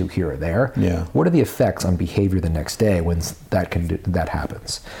hour or two here or there. Yeah. What are the effects on behavior the next day when that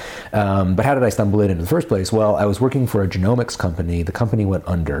happens? But how did I stumble in the first place? Well, I was working for a genomics company. The company went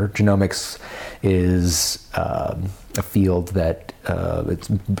under. Genomics is a field that it's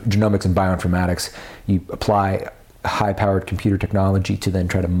genomics and bioinformatics. You apply high-powered computer technology to then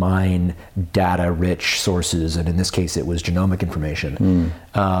try to mine data-rich sources, and in this case, it was genomic information.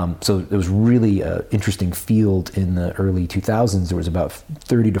 So it was really an interesting field in the early 2000s. There was about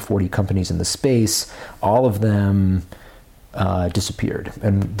 30 to 40 companies in the space. All of them disappeared,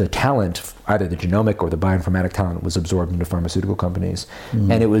 and the talent, either the genomic or the bioinformatic talent, was absorbed into pharmaceutical companies.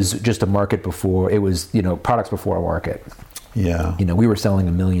 And it was just a market before, it was, products before a market. Yeah. We were selling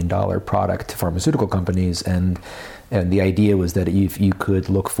 $1 million product to pharmaceutical companies, and the idea was that if you could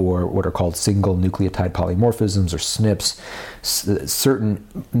look for what are called single nucleotide polymorphisms, or SNPs,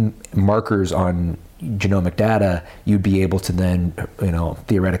 certain markers on genomic data, you'd be able to then,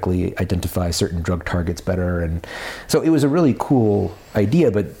 theoretically identify certain drug targets better. And so it was a really cool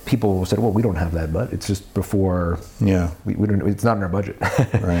idea, but people said, well, we don't have that, but it's just before, we don't, it's not in our budget.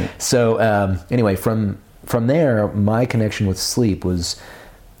 Right. So anyway, from there, my connection with sleep was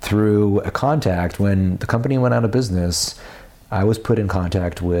through a contact. When the company went out of business, I was put in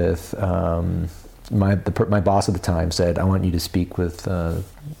contact with my boss at the time said, I want you to speak with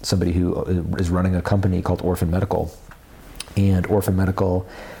somebody who is running a company called Orphan Medical. And Orphan Medical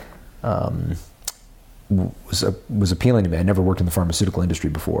was appealing to me. I'd never worked in the pharmaceutical industry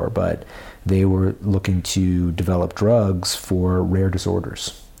before, but they were looking to develop drugs for rare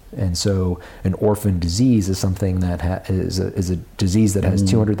disorders. And so an orphan disease is something that is a disease that has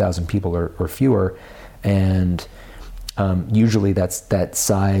 200,000 people or fewer, and usually that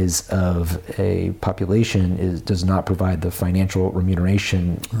size of a population does not provide the financial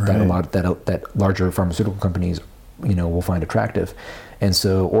remuneration that larger pharmaceutical companies will find attractive. And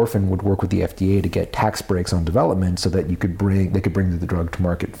so Orphan would work with the FDA to get tax breaks on development so that they could bring the drug to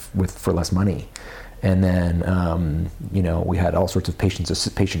market for less money. And then we had all sorts of patient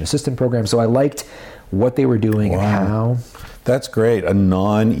assistant programs. So I liked what they were doing and how. That's great. A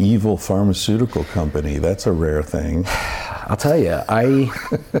non-evil pharmaceutical company. That's a rare thing. I'll tell you, I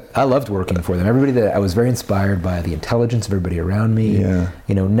loved working for them. I was very inspired by the intelligence of everybody around me. Yeah.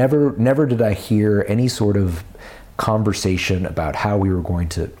 Never did I hear any sort of conversation about how we were going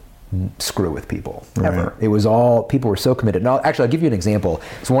to screw with people, ever. Right. It was all, people were so committed. Now, actually, I'll give you an example.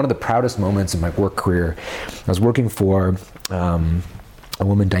 It's one of the proudest moments in my work career. I was working for a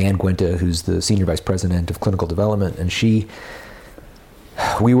woman, Diane Guenta, who's the senior vice president of clinical development, and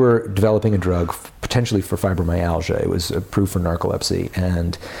we were developing a drug potentially for fibromyalgia. It was approved for narcolepsy,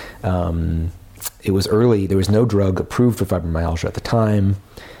 and it was early. There was no drug approved for fibromyalgia at the time,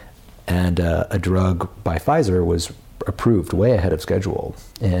 and a drug by Pfizer was approved way ahead of schedule.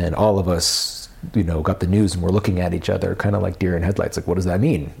 And all of us, got the news and we're looking at each other kind of like deer in headlights. Like, what does that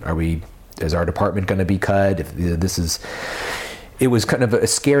mean? Is our department going to be cut? It was kind of a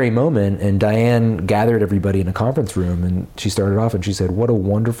scary moment, and Diane gathered everybody in a conference room, and she started off and she said, what a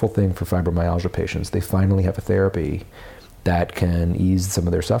wonderful thing for fibromyalgia patients. They finally have a therapy that can ease some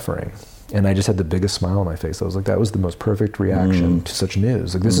of their suffering. And I just had the biggest smile on my face. I was like, that was the most perfect reaction to such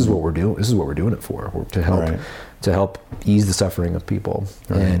news. Like, this is what we're doing. This is what we're doing it for, to help ease the suffering of people.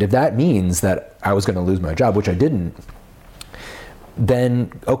 Right. And if that means that I was going to lose my job, which I didn't,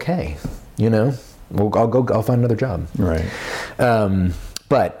 then okay, I'll find another job. Right.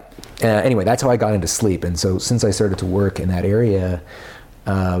 But anyway, that's how I got into sleep. And so since I started to work in that area,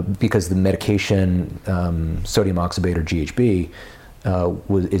 because the medication, sodium oxybate or GHB,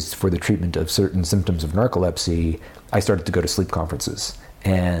 is for the treatment of certain symptoms of narcolepsy, I started to go to sleep conferences.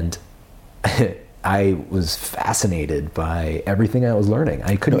 And I was fascinated by everything I was learning.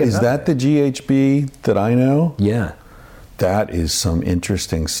 I couldn't get enough. Is that the GHB that I know? Yeah. That is some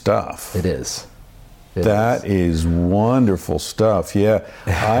interesting stuff. It is. That is wonderful stuff. Yeah.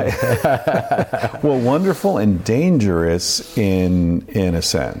 Well, wonderful and dangerous in a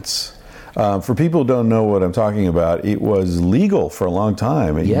sense. For people who don't know what I'm talking about, it was legal for a long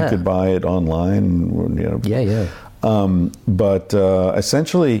time. And you could buy it online. But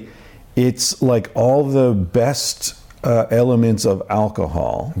essentially, it's like all the best elements of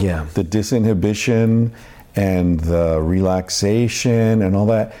alcohol. Yeah. The disinhibition and the relaxation and all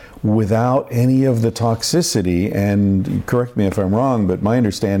that, without any of the toxicity. And correct me if I'm wrong, but my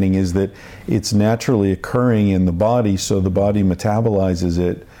understanding is that it's naturally occurring in the body, so the body metabolizes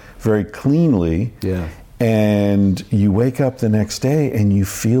it very cleanly. Yeah. And you wake up the next day and you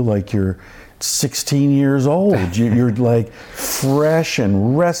feel like you're 16 years old. You're like fresh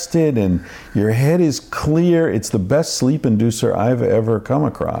and rested, and your head is clear. It's the best sleep inducer I've ever come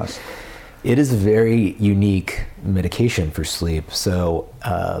across. It is a very unique medication for sleep. So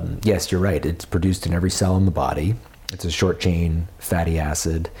yes, you're right. It's produced in every cell in the body. It's a short chain fatty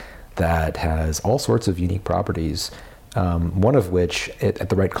acid that has all sorts of unique properties. One of which, at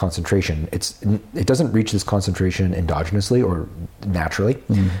the right concentration, it doesn't reach this concentration endogenously or naturally,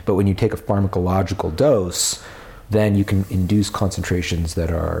 but when you take a pharmacological dose, then you can induce concentrations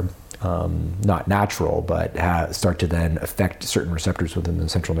that are not natural, but start to then affect certain receptors within the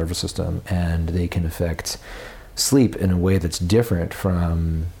central nervous system, and they can affect sleep in a way that's different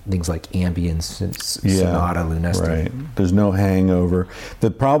from things like Ambien, Sonata, Lunesta. Right. There's no hangover.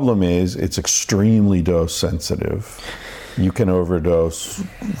 The problem is it's extremely dose sensitive. You can overdose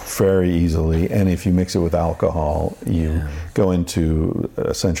very easily, and if you mix it with alcohol, you go into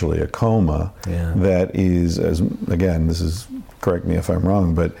essentially a coma that is, again, this is, correct me if I'm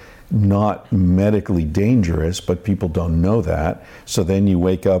wrong, but not medically dangerous, but people don't know that. So then you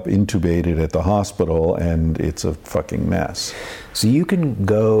wake up intubated at the hospital and it's a fucking mess. So you can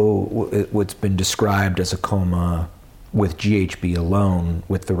go what's been described as a coma with GHB alone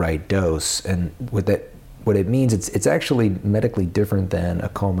with the right dose. And with that, what it means, it's actually medically different than a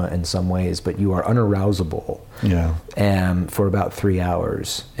coma in some ways, but you are unarousable for about 3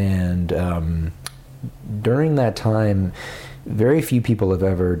 hours. And during that time, very few people have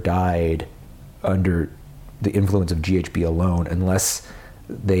ever died under the influence of GHB alone, unless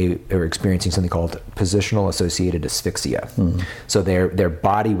they are experiencing something called positional associated asphyxia. So their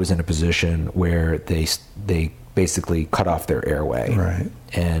body was in a position where they basically cut off their airway, Right.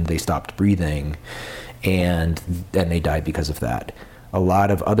 and they stopped breathing, and then they died because of that. A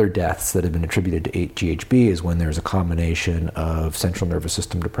lot of other deaths that have been attributed to GHB is when there's a combination of central nervous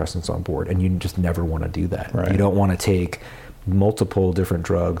system depressants on board, and you just never want to do that. Right. You don't want to take multiple different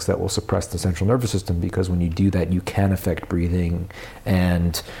drugs that will suppress the central nervous system, because when you do that, you can affect breathing,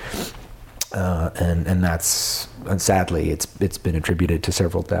 and that's, sadly, it's been attributed to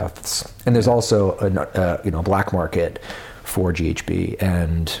several deaths. And there's also a black market for GHB,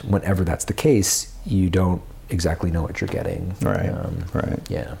 and whenever that's the case, you don't exactly know what you're getting. Right. Right.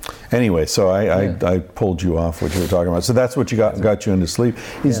 Yeah. Anyway, so I pulled you off what you were talking about. So that's what you got you into sleep.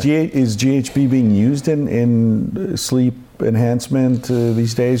 Is GHB being used in sleep enhancement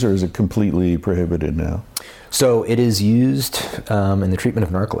these days, or is it completely prohibited now? So it is used in the treatment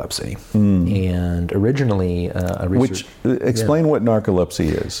of narcolepsy, and originally Explain what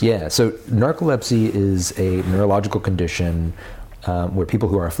narcolepsy is. Yeah, so narcolepsy is a neurological condition where people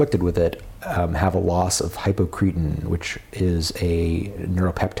who are afflicted with it have a loss of hypocretin, which is a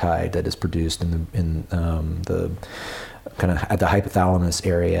neuropeptide that is produced in the kind of at the hypothalamus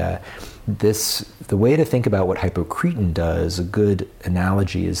area. The way to think about what hypocretin does, a good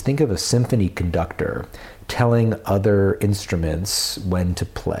analogy is, think of a symphony conductor telling other instruments when to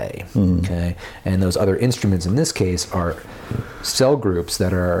play. Okay, and those other instruments in this case are cell groups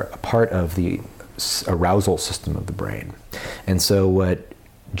that are a part of the arousal system of the brain. And so what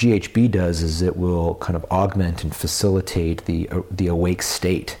GHB does is it will kind of augment and facilitate the awake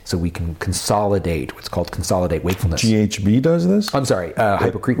state, so we can consolidate what's called consolidate wakefulness. GHB does this? I'm sorry,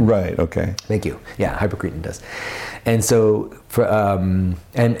 hypocretin. Right. Okay. Thank you. Yeah, hypocretin does. And so, for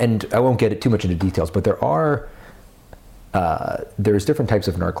and I won't get it too much into details, but there's different types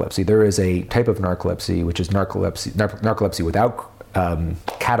of narcolepsy. There is a type of narcolepsy which is narcolepsy without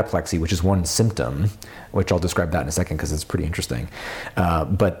cataplexy, which is one symptom, which I'll describe that in a second because it's pretty interesting.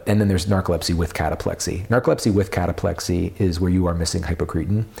 And then there's narcolepsy with cataplexy. Narcolepsy with cataplexy is where you are missing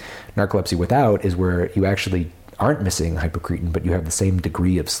hypocretin. Narcolepsy without is where you actually aren't missing hypocretin, but you have the same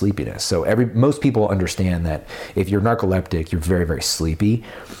degree of sleepiness. So most people understand that if you're narcoleptic, you're very, very sleepy.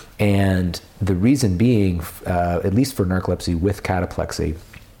 And the reason being, at least for narcolepsy with cataplexy,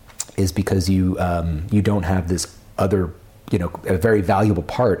 is because you don't have this other, a very valuable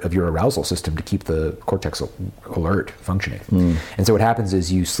part of your arousal system to keep the cortex alert, functioning. And so what happens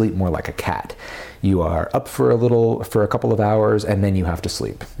is you sleep more like a cat. You are up for a couple of hours, and then you have to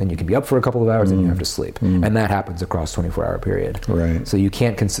sleep. And you can be up for a couple of hours, and you have to sleep. And that happens across 24-hour period. Right. So you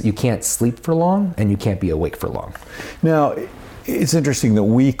can't sleep for long, and you can't be awake for long. Now, it's interesting that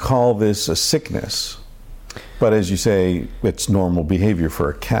we call this a sickness, but as you say, it's normal behavior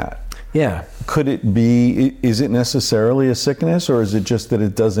for a cat. Yeah. Could it be, is it necessarily a sickness, or is it just that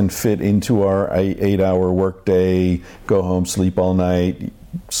it doesn't fit into our 8-hour workday, go home, sleep all night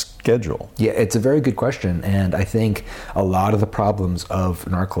schedule? Yeah, it's a very good question. And I think a lot of the problems of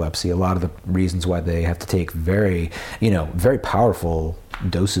narcolepsy, a lot of the reasons why they have to take very powerful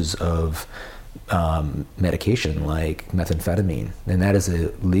doses of medication like methamphetamine, and that is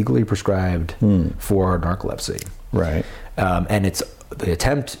legally prescribed for narcolepsy. Right. And the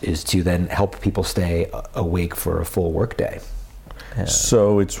attempt is to then help people stay awake for a full workday.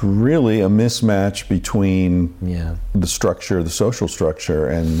 So it's really a mismatch between the structure, the social structure,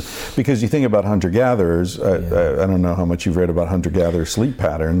 and because you think about hunter-gatherers, I don't know how much you've read about hunter-gatherer sleep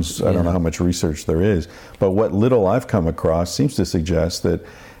patterns. I don't know how much research there is, but what little I've come across seems to suggest that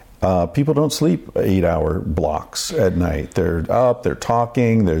people don't sleep 8-hour blocks at night. They're up, they're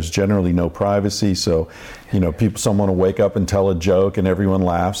talking, there's generally no privacy. So, someone will wake up and tell a joke and everyone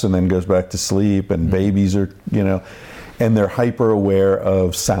laughs and then goes back to sleep, and babies are, and they're hyper aware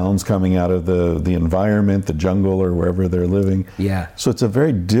of sounds coming out of the environment, the jungle or wherever they're living. Yeah. So it's a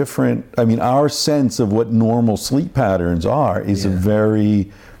very different, our sense of what normal sleep patterns are is a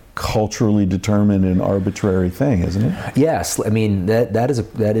very culturally determined and arbitrary thing, isn't it? Yes,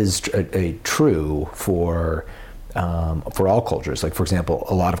 that is true for all cultures. Like, for example,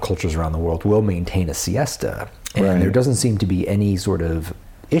 a lot of cultures around the world will maintain a siesta, and there doesn't seem to be any sort of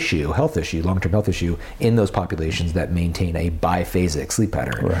long-term health issue in those populations that maintain a biphasic sleep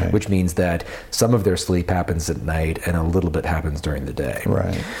pattern, which means that some of their sleep happens at night and a little bit happens during the day.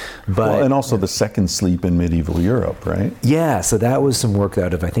 Right. But and also the second sleep in medieval Europe, right? Yeah, so that was some work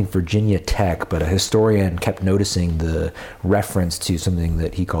out of, I think, Virginia Tech, but a historian kept noticing the reference to something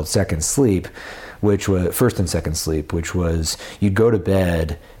that he called second sleep, which was first and second sleep, which was you'd go to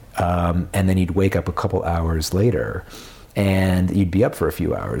bed and then you'd wake up a couple hours later. And you'd be up for a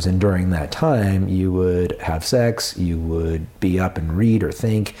few hours, and during that time, you would have sex, you would be up and read or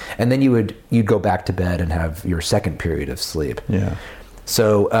think, and then you'd go back to bed and have your second period of sleep. Yeah.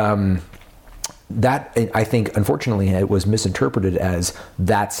 So that, I think, unfortunately, it was misinterpreted as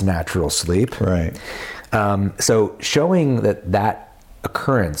that's natural sleep. Right. So showing that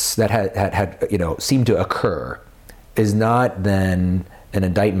occurrence that had seemed to occur is not then an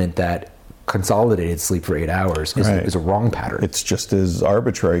indictment that consolidated sleep for 8 hours is a wrong pattern. It's just as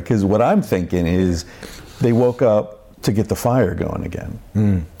arbitrary, because what I'm thinking is they woke up to get the fire going again.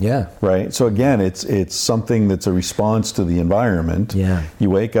 Yeah. Right? So again, it's something that's a response to the environment. Yeah. You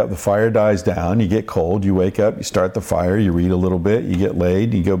wake up, the fire dies down, you get cold, you wake up, you start the fire, you read a little bit, you get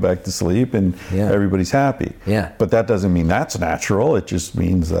laid, you go back to sleep, and everybody's happy. Yeah. But that doesn't mean that's natural. It just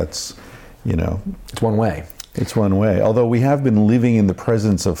means that's, It's one way. It's one way. Although we have been living in the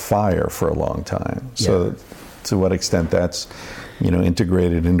presence of fire for a long time. So to what extent that's,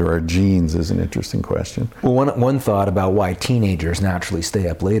 integrated into our genes is an interesting question. Well, one thought about why teenagers naturally stay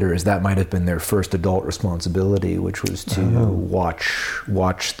up later is that might have been their first adult responsibility, which was to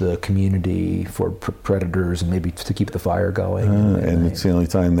watch the community for predators and maybe to keep the fire going. And it's the only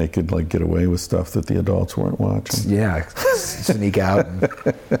time they could get away with stuff that the adults weren't watching. Yeah, sneak out and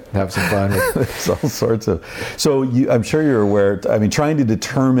have some fun. It's all sorts of. So I'm sure you're aware. Trying to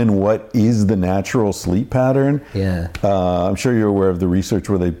determine what is the natural sleep pattern. Yeah. I'm sure you're aware of the research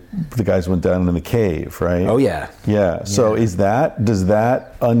where the guys went down in the cave, right? Oh yeah. Yeah. So does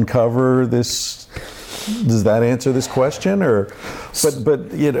that uncover this? Does that answer this question?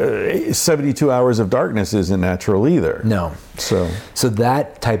 But 72 hours of darkness isn't natural either. No. So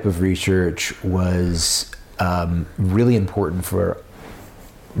that type of research was really important for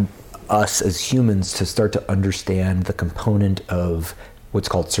us as humans to start to understand the component of what's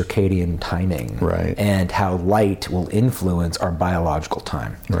called circadian timing, right, and how light will influence our biological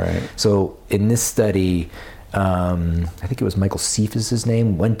time. Right. So in this study, I think it was Michael Cephas's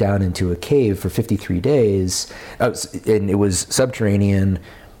name, went down into a cave for 53 days, and it was subterranean,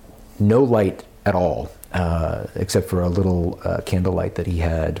 no light at all, except for a little candlelight that he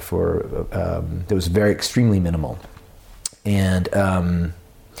had that was very extremely minimal. And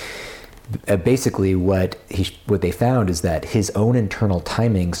basically what they found is that his own internal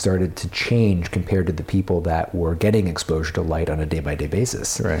timing started to change compared to the people that were getting exposure to light on a day-by-day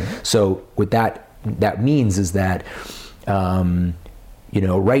basis. Right. So what that means is that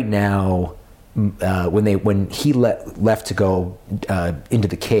right now when he left to go into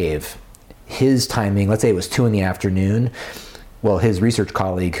the cave, his timing, let's say it was 2 p.m, well, his research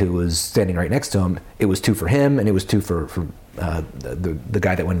colleague who was standing right next to him, it was 2 for him, and it was 2 for the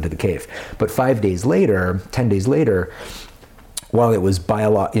guy that went into the cave. But 10 days later, while it was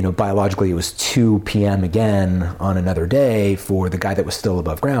biologically it was 2 p.m. again on another day for the guy that was still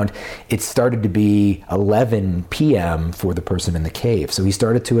above ground, it started to be 11 p.m. for the person in the cave. So he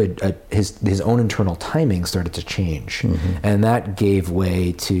started to his own internal timing started to change, and that gave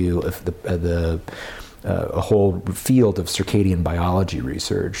way to a whole field of circadian biology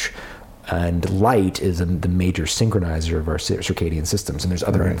researh. And light is the major synchronizer of our circadian systems, and there's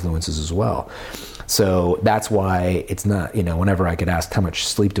other influences as well. So that's why it's not, whenever I get asked how much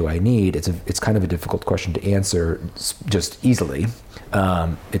sleep do I need, it's kind of a difficult question to answer just easily.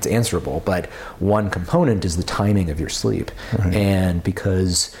 It's answerable, but one component is the timing of your sleep. Right. And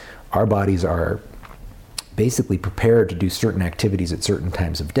because our bodies are basically prepared to do certain activities at certain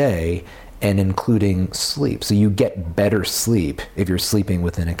times of day, and including sleep. So you get better sleep if you're sleeping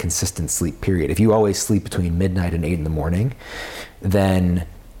within a consistent sleep period. If you always sleep between midnight and 8 a.m, then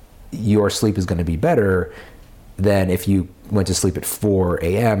your sleep is going to be better than if you went to sleep at 4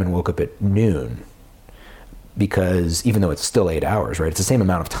 a.m. and woke up at noon. Because even though it's still 8 hours, right? It's the same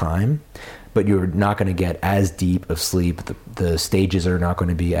amount of time, but you're not going to get as deep of sleep. The stages are not going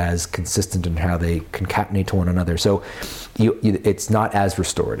to be as consistent in how they concatenate to one another. So it's not as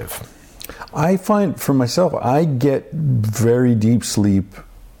restorative. I find for myself, I get very deep sleep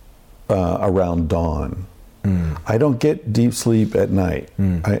around dawn. I don't get deep sleep at night.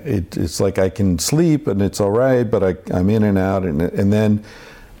 It's like I can sleep and it's all right, but I'm in and out, and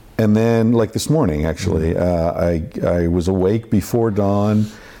then like this morning actually, I was awake before dawn,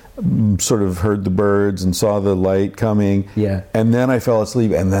 sort of heard the birds and saw the light coming, and then I fell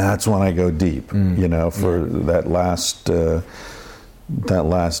asleep, and that's when I go deep, for that last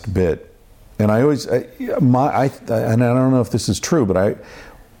bit. And I always, and I don't know if this is true, but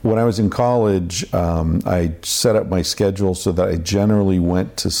when I was in college, I set up my schedule so that I generally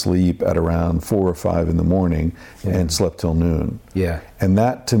went to sleep at around 4 or 5 in the morning and slept till noon. Yeah. And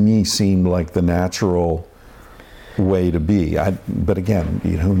that to me seemed like the natural way to be. But again,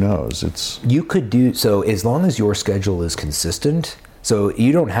 who knows? You could do so as long as your schedule is consistent. So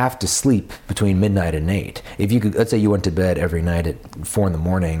you don't have to sleep between midnight and 8. If you could, let's say you went to bed every night at 4 in the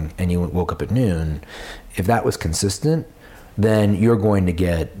morning and you woke up at noon, if that was consistent, then you're going to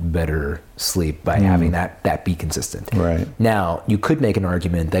get better sleep by having that be consistent. Right. Now, you could make an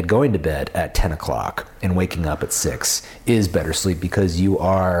argument that going to bed at 10 o'clock and waking up at 6 is better sleep because you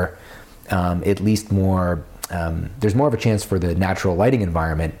are at least more, there's more of a chance for the natural lighting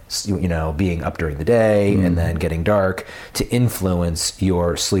environment, being up during the day and then getting dark to influence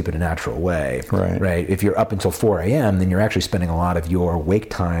your sleep in a natural way. Right. If you're up until 4 a.m., then you're actually spending a lot of your wake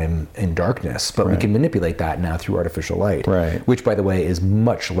time in darkness. But we can manipulate that now through artificial light, which, by the way, is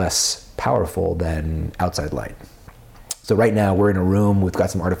much less powerful than outside light. So right now we're in a room, we've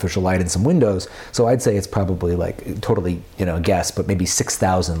got some artificial light and some windows. So I'd say it's probably like totally, guess, but maybe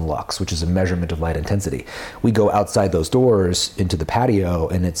 6,000 lux, which is a measurement of light intensity. We go outside those doors into the patio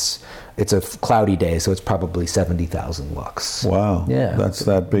and it's a cloudy day, so it's probably 70,000 lux. Wow. Yeah. That's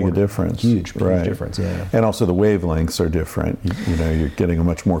that big a difference. Huge difference, yeah. And also the wavelengths are different. You're getting a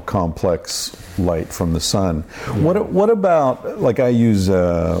much more complex light from the sun. Yeah. What about, like I use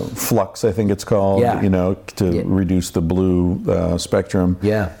flux, I think it's called, to reduce the blue spectrum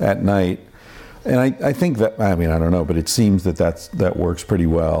at night. And I think that, I don't know, but it seems that works pretty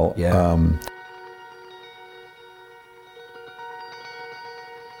well. Yeah.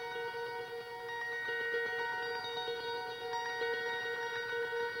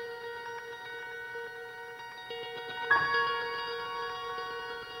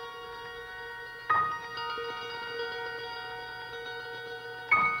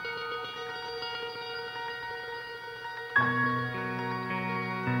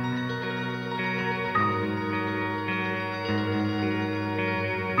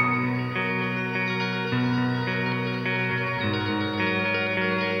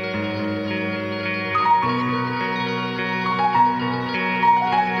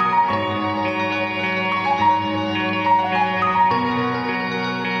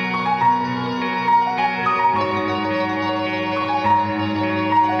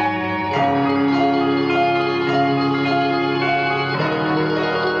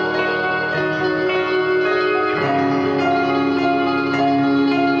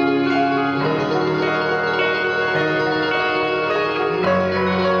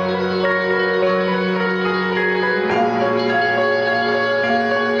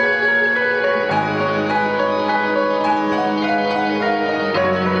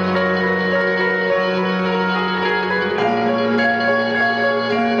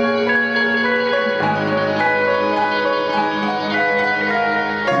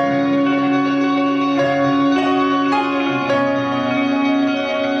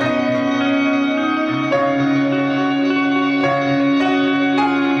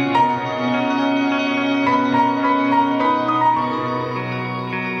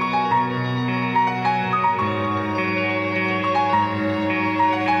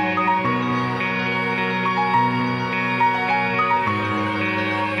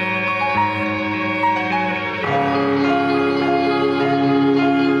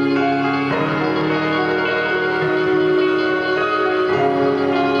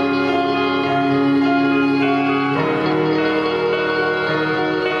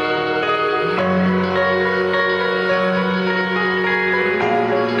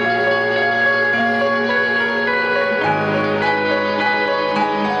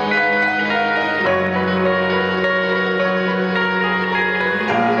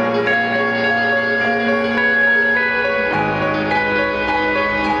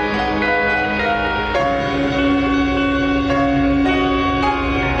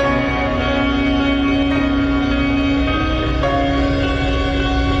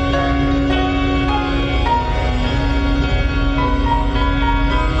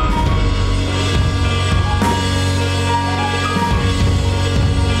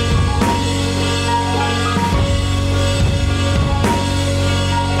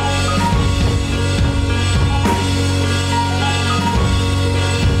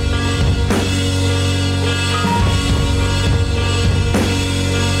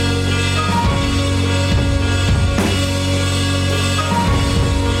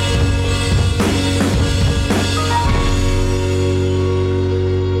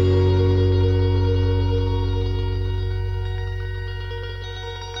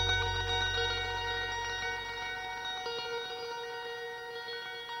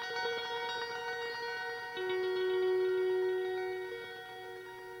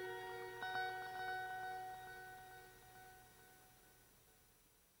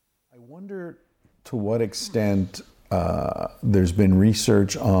 wonder to what extent there's been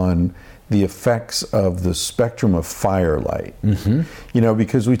research on the effects of the spectrum of firelight.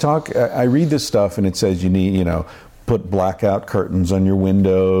 Because I read this stuff and it says you need, put blackout curtains on your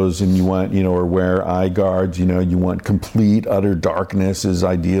windows, and you want, or wear eye guards, you want complete, utter darkness is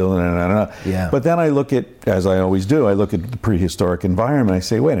ideal. Yeah. But then I look at, as I always do, I look at the prehistoric environment. I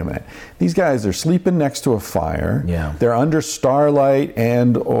say, wait a minute, these guys are sleeping next to a fire. Yeah. They're under starlight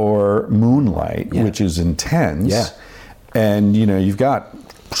and or moonlight, which is intense. Yeah. And, you've got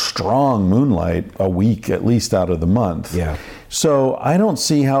strong moonlight a week at least out of the month. Yeah. So I don't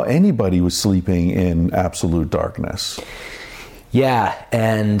see how anybody was sleeping in absolute darkness. Yeah,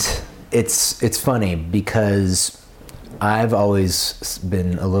 and it's funny because I've always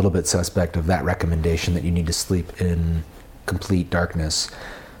been a little bit suspect of that recommendation that you need to sleep in complete darkness.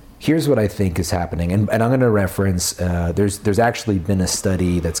 Here's what I think is happening, and I'm going to reference. There's actually been a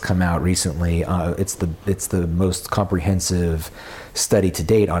study that's come out recently. It's the most comprehensive study to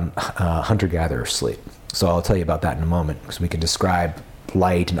date on hunter-gatherer sleep. So I'll tell you about that in a moment, because we can describe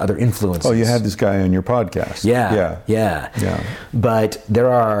light and other influences. Oh, you had this guy on your podcast. Yeah. But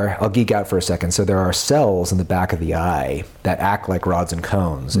I'll geek out for a second. So there are cells in the back of the eye that act like rods and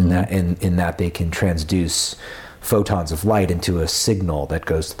cones, in that they can transduce photons of light into a signal that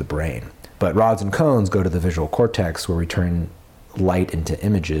goes to the brain. But rods and cones go to the visual cortex, where we turn light into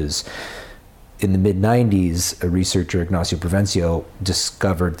images. In the mid-90s, a researcher, Ignacio Provencio,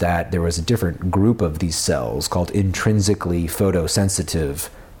 discovered that there was a different group of these cells called intrinsically photosensitive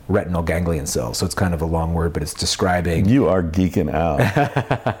retinal ganglion cells. So it's kind of a long word, but it's describing... You are geeking out.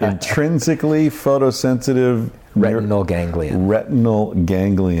 Intrinsically photosensitive... Retinal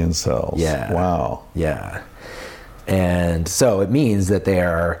ganglion cells. Yeah. Wow. Yeah. And so it means that they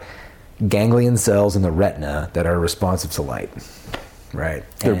are ganglion cells in the retina that are responsive to light. Right.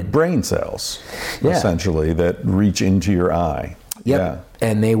 They're brain cells, essentially, that reach into your eye. Yep. Yeah.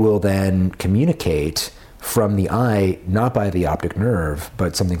 And they will then communicate from the eye, not by the optic nerve,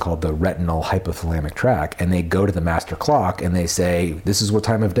 but something called the retinal hypothalamic tract. And they go to the master clock and they say, this is what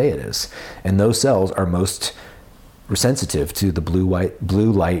time of day it is. And those cells are most sensitive to the blue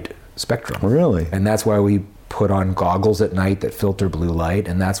light spectrum. Really? And that's why we put on goggles at night that filter blue light.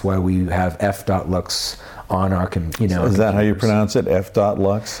 And that's why we have f.lux on our, Is that how you pronounce it?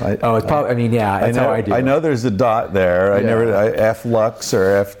 F.lux? It's probably, that's how I do it. I know there's a dot there. F.lux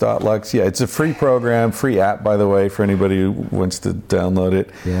or F.lux. Yeah, it's a free program, free app, by the way, for anybody who wants to download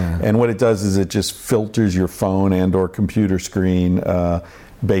it. Yeah. And what it does is it just filters your phone and or computer screen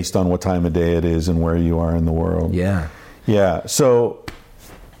based on what time of day it is and where you are in the world. Yeah. Yeah. So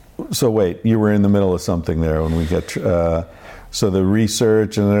wait, you were in the middle of something there when we get... So the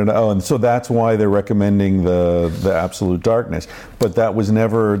research, and so that's why they're recommending the absolute darkness. But that was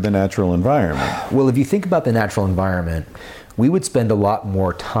never the natural environment. Well, if you think about the natural environment, we would spend a lot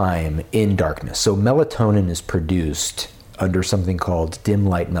more time in darkness. So melatonin is produced under something called dim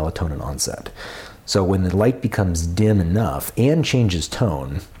light melatonin onset. So when the light becomes dim enough and changes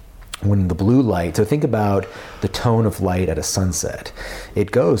tone, when the blue light, so think about the tone of light at a sunset.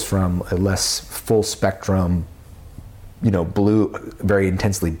 It goes from a less full spectrum, blue, very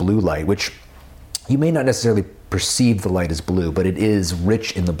intensely blue light, which you may not necessarily perceive the light as blue, but it is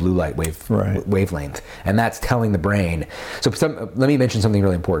rich in the blue light wavelength. And that's telling the brain. So let me mention something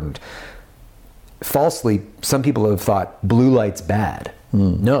really important. Falsely, some people have thought blue light's bad.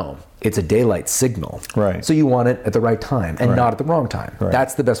 No, it's a daylight signal. Right. So you want it at the right time and not at the wrong time. Right.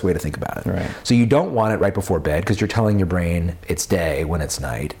 That's the best way to think about it. Right. So you don't want it right before bed because you're telling your brain it's day when it's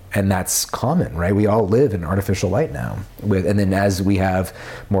night. And that's common, right? We all live in artificial light now. And then as we have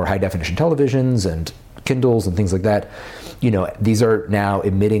more high definition televisions and Kindles and things like that, these are now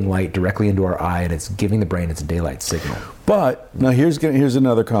emitting light directly into our eye, and it's giving the brain its daylight signal. But now here's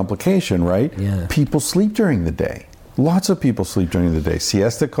another complication, right? Yeah. People sleep during the day. Lots of people sleep during the day.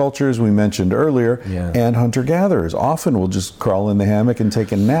 Siesta cultures, we mentioned earlier, and hunter-gatherers often will just crawl in the hammock and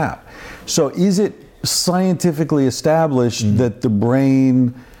take a nap. So is it scientifically established that the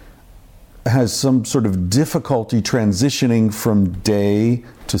brain has some sort of difficulty transitioning from day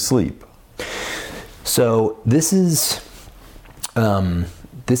to sleep? So this is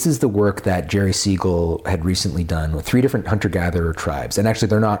the work that Jerry Siegel had recently done with 3 different hunter-gatherer tribes. And actually,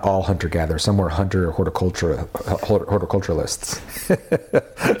 they're not all hunter-gatherers. Some were horticulturalists.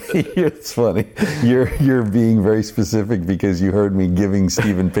 It's funny. You're being very specific because you heard me giving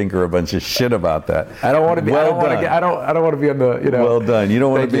Steven Pinker a bunch of shit about that. I don't want to be. I don't want to be on the. Well done. You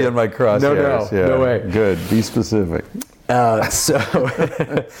don't want to be in my crosshairs. No way. Good. Be specific.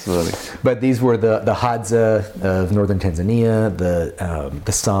 But these were the Hadza of northern Tanzania,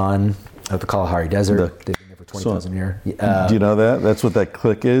 the San of the Kalahari Desert. They've been there for 20,000 years. Do you know that? That's what that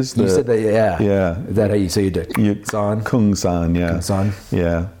click is? You said that, yeah. Yeah. Is that how you say it? San? Kung San, yeah. Kung San?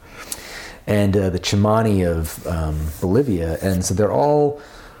 Yeah. And the Chimani of Bolivia. And so they're all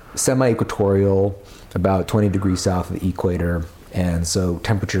semi-equatorial, about 20 degrees south of the equator. And so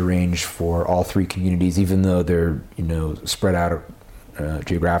temperature range for all three communities, even though they're, spread out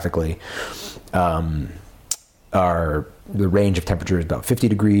geographically, are the range of temperature is about 50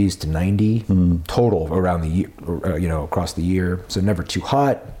 degrees to 90 total around the year, across the year. So never too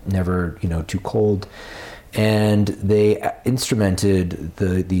hot, never, too cold. And they instrumented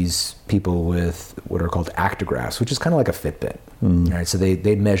these people with what are called actigraphs, which is kind of like a Fitbit. Right? So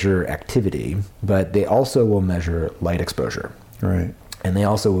they measure activity, but they also will measure light exposure. Right. And they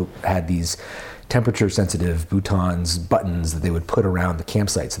also had these temperature-sensitive buttons that they would put around the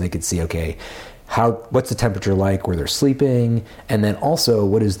campsite so they could see, okay, what's the temperature like where they're sleeping, and then also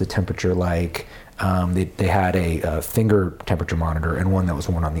what is the temperature like. They had a finger temperature monitor and one that was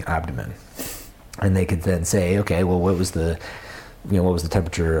worn on the abdomen, and they could then say, okay, well, what was the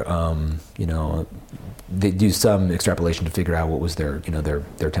temperature? They do some extrapolation to figure out what was their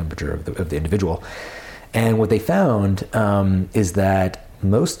temperature of the individual. And what they found is that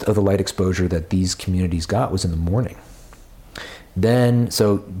most of the light exposure that these communities got was in the morning. Then,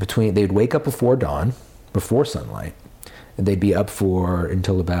 they'd wake up before dawn, before sunlight, and they'd be up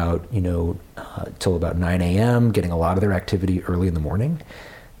until about 9 a.m., getting a lot of their activity early in the morning.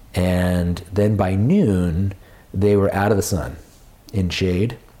 And then by noon, they were out of the sun, in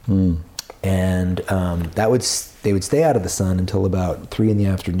shade. And they would stay out of the sun until about 3 in the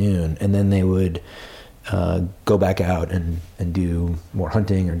afternoon, and then they would go back out and do more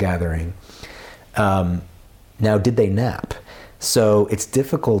hunting or gathering. Now, did they nap? So it's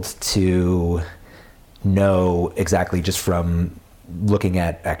difficult to know exactly just from looking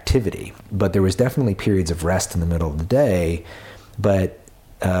at activity, but there was definitely periods of rest in the middle of the day. But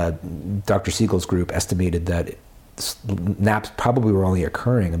Dr. Siegel's group estimated that naps probably were only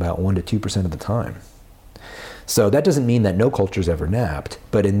occurring about 1% to 2% of the time. So that doesn't mean that no cultures ever napped,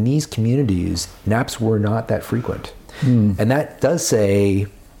 but in these communities, naps were not that frequent. And that does say,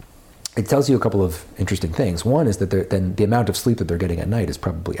 it tells you a couple of interesting things. One is that then the amount of sleep that they're getting at night is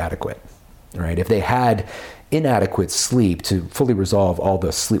probably adequate, right? If they had inadequate sleep to fully resolve all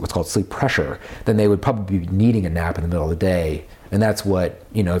the sleep, what's called sleep pressure, then they would probably be needing a nap in the middle of the day. And that's what,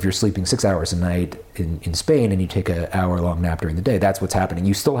 if you're sleeping 6 hours a night in Spain and you take an hour-long nap during the day, that's what's happening.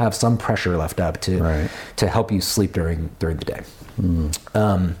 You still have some pressure left up to help you sleep during the day.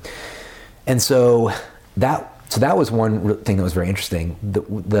 And so that was one thing that was very interesting.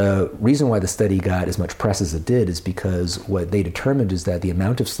 The reason why the study got as much press as it did is because what they determined is that the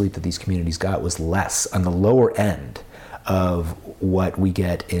amount of sleep that these communities got was less on the lower end of what we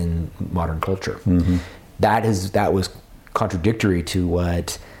get in modern culture. That was contradictory to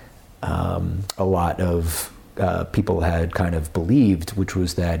what a lot of people had kind of believed, which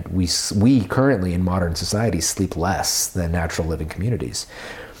was that we currently in modern society sleep less than natural living communities.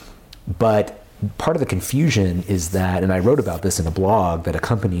 But part of the confusion is that, and I wrote about this in a blog that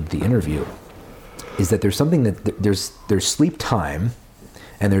accompanied the interview, is that there's something that there's sleep time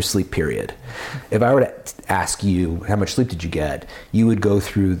and there's sleep period. If I were to ask you how much sleep did you get, you would go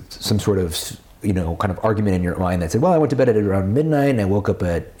through some sort of kind of argument in your mind that said, well, I went to bed at around midnight and I woke up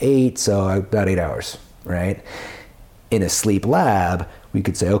at 8, so about 8 hours, right? In a sleep lab, we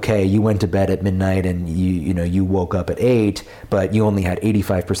could say, okay, you went to bed at midnight and you woke up at 8, but you only had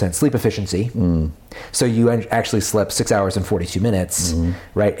 85% sleep efficiency. So you actually slept 6 hours and 42 minutes,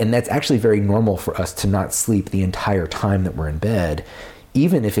 right? And that's actually very normal for us to not sleep the entire time that we're in bed,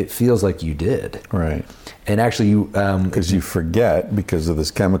 even if it feels like you did. Right. And actually because you forget, because of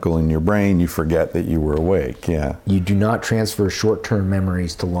this chemical in your brain, you forget that you were awake. Yeah. You do not transfer short-term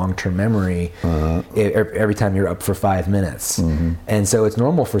memories to long-term memory every time you're up for 5 minutes. And so it's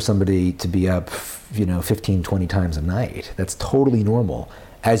normal for somebody to be up 15, 20 times a night. That's totally normal.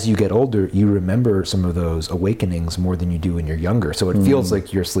 As you get older, you remember some of those awakenings more than you do when you're younger. So it feels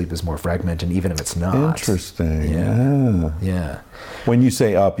like your sleep is more fragmented, even if it's not. Interesting. Yeah. When you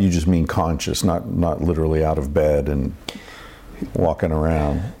say up, you just mean conscious, not literally out of bed and walking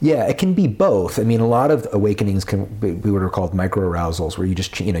around. Yeah, it can be both. I mean, a lot of awakenings can be what are called microarousals, where you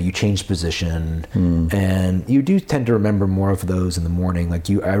just you change position, and you do tend to remember more of those in the morning.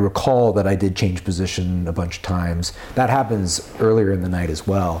 I recall that I did change position a bunch of times. That happens earlier in the night as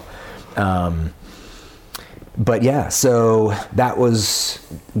well. But yeah, so that was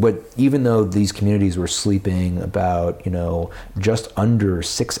what, even though these communities were sleeping about, just under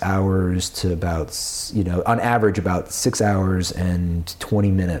 6 hours to about, on average about 6 hours and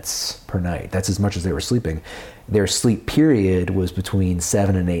 20 minutes per night. That's as much as they were sleeping. Their sleep period was between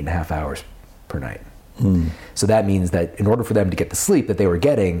 7 and 8.5 hours per night. So that means that in order for them to get the sleep that they were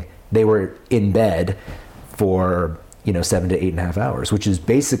getting, they were in bed for 7 to 8.5 hours, which is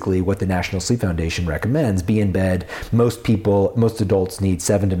basically what the National Sleep Foundation recommends. Be in bed. Most adults need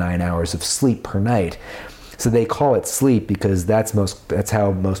 7 to 9 hours of sleep per night. So they call it sleep because that's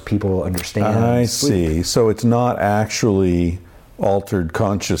how most people understand I sleep. see. So it's not actually altered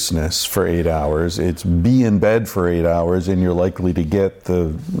consciousness for 8 hours. It's be in bed for 8 hours and you're likely to get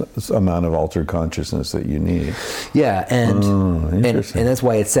the amount of altered consciousness that you need. Yeah, and that's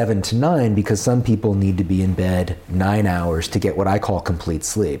why it's 7 to 9, because some people need to be in bed 9 hours to get what I call complete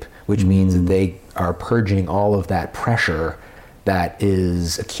sleep, which means that they are purging all of that pressure that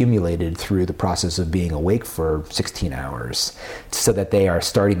is accumulated through the process of being awake for 16 hours, so that they are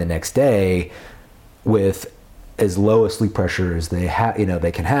starting the next day with as low a sleep pressure as they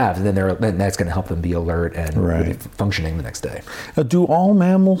can have, and then that's going to help them be alert and really functioning the next day. Do all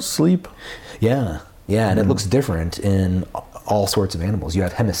mammals sleep? Yeah, and it looks different in all sorts of animals. You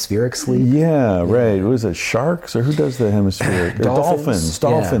have hemispheric sleep. Yeah, right. Was it sharks, or who does the hemispheric? Dolphins.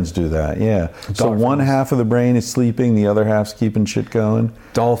 Dolphins do that. Yeah. So one half of the brain is sleeping, the other half's keeping shit going.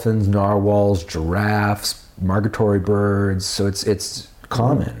 Dolphins, narwhals, giraffes, migratory birds. So it's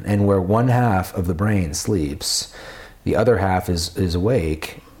common, and where one half of the brain sleeps, the other half is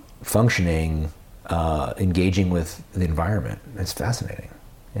awake, functioning, engaging with the environment. It's fascinating.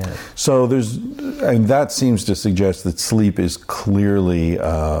 Yeah. So that seems to suggest that sleep is clearly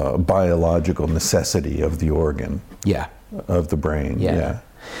a biological necessity of the organ. Yeah. Of the brain. Yeah.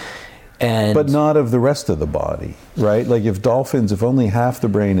 But not of the rest of the body, right? Like if only half the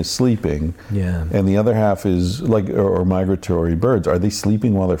brain is sleeping, and the other half is or migratory birds, are they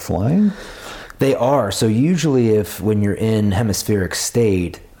sleeping while they're flying? They are. So usually when you're in hemispheric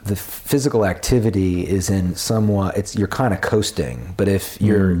state, the physical activity is in you're kind of coasting. But if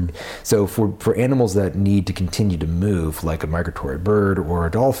you're, so for animals that need to continue to move, like a migratory bird or a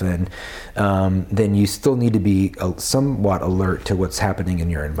dolphin, then you still need to be somewhat alert to what's happening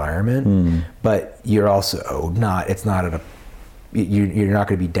in your environment. But you're also you're not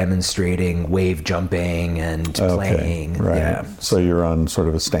going to be demonstrating wave jumping and playing. Right. Yeah. So you're on sort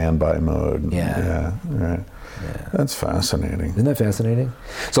of a standby mode. Yeah. Right. Yeah. That's fascinating. Isn't that fascinating?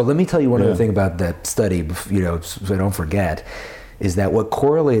 So let me tell you one other thing about that study, so I don't forget, is that what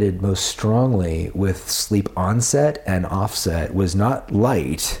correlated most strongly with sleep onset and offset was not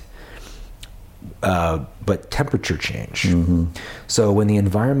light, but temperature change. So when the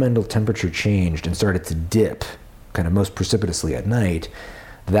environmental temperature changed and started to dip kind of most precipitously at night,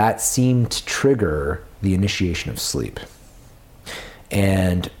 that seemed to trigger the initiation of sleep.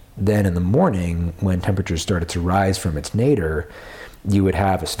 And then in the morning, when temperatures started to rise from its nadir, you would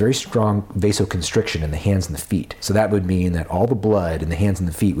have a very strong vasoconstriction in the hands and the feet. So that would mean that all the blood in the hands and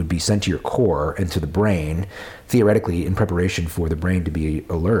the feet would be sent to your core and to the brain, theoretically in preparation for the brain to be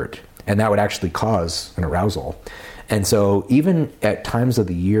alert. And that would actually cause an arousal. And so even at times of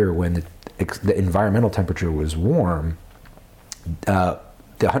the year when the environmental temperature was warm,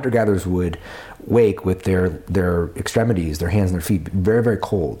 the hunter-gatherers would wake with their extremities, their hands and their feet, very, very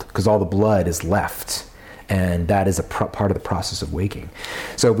cold, because all the blood is left, and that is a part of the process of waking.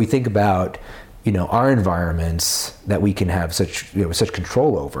 So if we think about, our environments that we can have such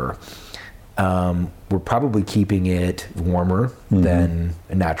control over, we're probably keeping it warmer than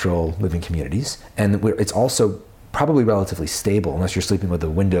natural living communities, and it's also probably relatively stable unless you're sleeping with the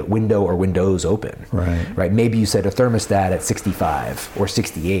window or windows open. Right. Maybe you set a thermostat at 65 or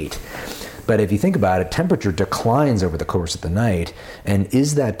 68. But if you think about it, temperature declines over the course of the night. And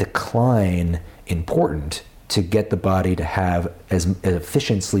is that decline important to get the body to have as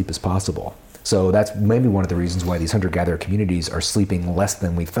efficient sleep as possible? So that's maybe one of the reasons why these hunter-gatherer communities are sleeping less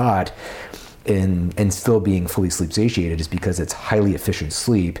than we thought and still being fully sleep satiated, is because it's highly efficient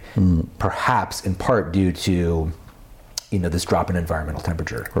sleep, perhaps in part due to this drop in environmental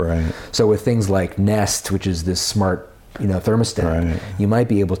temperature. Right. So with things like Nest, which is this smart, thermostat, you might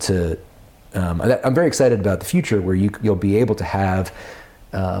be able to. I'm very excited about the future where you'll be able to have.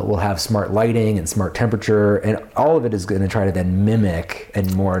 We'll have smart lighting and smart temperature, and all of it is going to try to then mimic a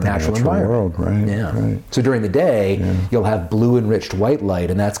more natural environment. World, right? So during the day, you'll have blue enriched white light,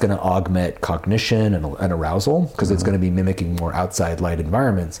 and that's going to augment cognition and arousal because it's going to be mimicking more outside light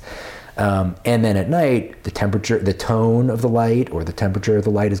environments. And then at night, the temperature, the tone of the light or the temperature of the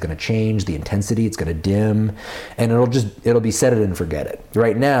light is going to change, the intensity, it's going to dim, and it'll be set it and forget it.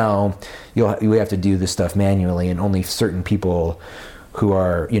 Right now, you have to do this stuff manually, and only certain people who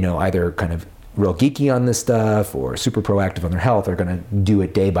are, either kind of real geeky on this stuff or super proactive on their health are going to do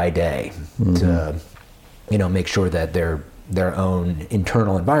it day by day to, make sure that their own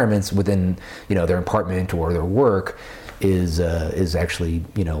internal environments within, their apartment or their work is actually,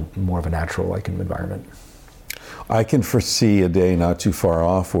 more of a natural like environment. I can foresee a day not too far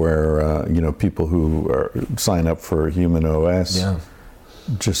off where, people who sign up for Human OS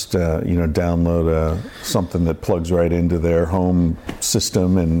just, download something that plugs right into their home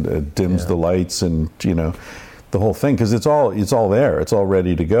system and dims the lights and, the whole thing, because it's all there. It's all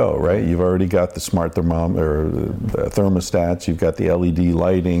ready to go, right? You've already got the smart thermometer, the thermostats. You've got the LED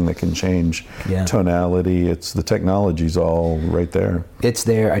lighting that can change tonality. The technology's all right there. It's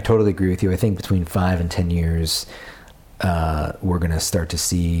there. I totally agree with you. I think between 5 and 10 years, we're going to start to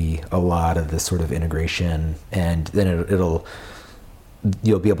see a lot of this sort of integration, and then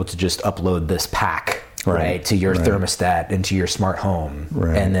you'll be able to just upload this pack. Right, to your thermostat into your smart home,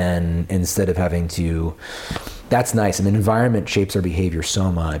 and then instead of having to, that's nice. I mean, environment shapes our behavior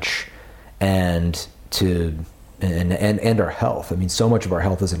so much, and our health. I mean, so much of our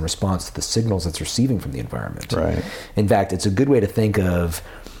health is in response to the signals it's receiving from the environment. Right. In fact, it's a good way to think of,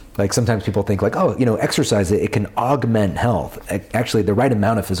 like, sometimes people think like, exercise, it can augment health. Actually, the right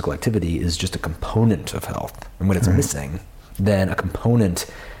amount of physical activity is just a component of health, and when it's missing, then a component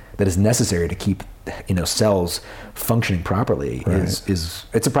that is necessary to keep cells functioning properly is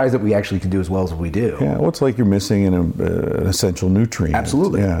it's surprised that we actually can do as well as we do. Yeah, well, it's like you're missing an essential nutrient.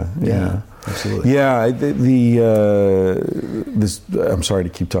 Absolutely. Yeah, absolutely. Yeah, I'm sorry to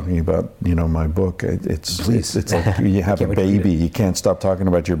keep talking about my book. Please. It's like you have a baby. You can't stop talking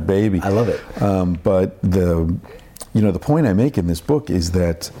about your baby. I love it. But the point I make in this book is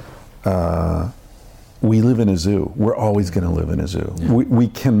that. We live in a zoo. We're always going to live in a zoo. Yeah. We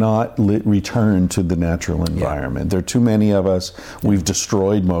cannot return to the natural environment. Yeah. There are too many of us. We've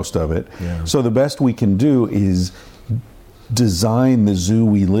destroyed most of it. Yeah. So the best we can do is design the zoo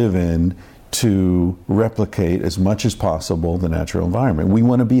we live in to replicate as much as possible the natural environment. We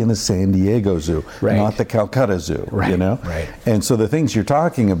want to be in the San Diego Zoo, not the Calcutta Zoo, Right. And so the things you're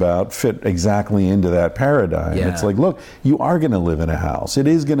talking about fit exactly into that paradigm. Yeah. It's like, look, you are going to live in a house. It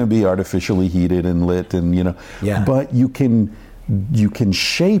is going to be artificially heated and lit and, but you can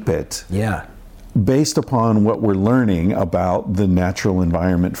shape it. Yeah. Based upon what we're learning about the natural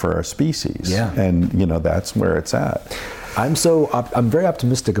environment for our species. Yeah. And, that's where it's at. I'm very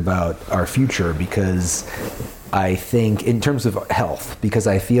optimistic about our future because I think in terms of health, because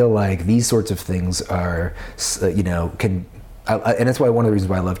I feel like these sorts of things are, and that's why one of the reasons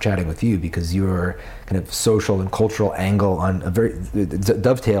why I love chatting with you, because your kind of social and cultural angle on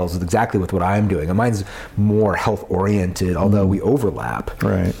dovetails with exactly with what I'm doing. And mine's more health oriented, although we overlap.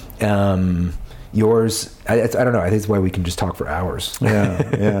 Right. Yours, I don't know. I think it's why we can just talk for hours. Yeah.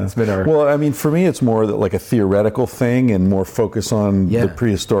 It's been well, I mean, for me, it's more like a theoretical thing and more focus on the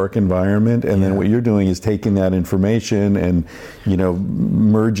prehistoric environment. And then what you're doing is taking that information and,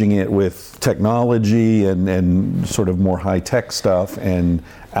 merging it with technology and sort of more high-tech stuff and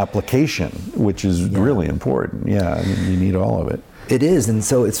application, which is really important. Yeah, I mean, you need all of it. It is, and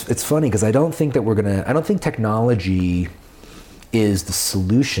so it's funny because I don't think technology is the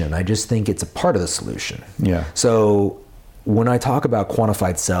solution. I just think it's a part of the solution. Yeah. So when I talk about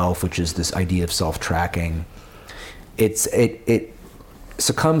quantified self, which is this idea of self-tracking, it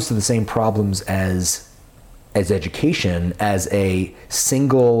succumbs to the same problems as education, as a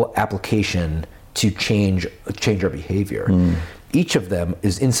single application to change our behavior. Each of them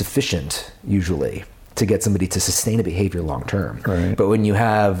is insufficient usually to get somebody to sustain a behavior long term. Right. But when you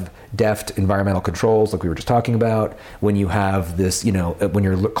have deft environmental controls, like we were just talking about, when you have this, when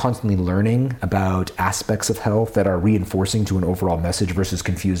you're constantly learning about aspects of health that are reinforcing to an overall message versus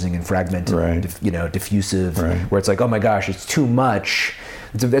confusing and fragmented, diffusive, where it's like, oh my gosh, it's too much.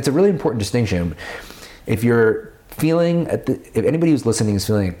 It's a really important distinction. If you're feeling, if anybody who's listening is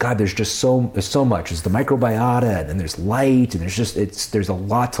feeling, God, there's so much. There's the microbiota, and there's light, and there's a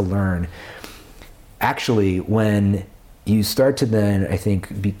lot to learn. Actually, when you start to then, I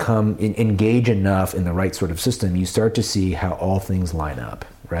think, engage enough in the right sort of system, you start to see how all things line up,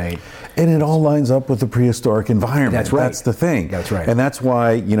 right? And it all lines up with the prehistoric environment. That's right. That's the thing. That's right. And that's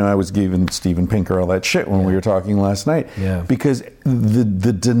why, I was giving Steven Pinker all that shit when we were talking last night. Yeah. Because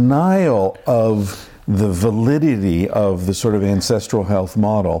the denial of the validity of the sort of ancestral health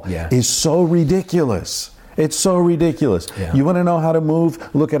model is so ridiculous. It's so ridiculous. Yeah. You want to know how to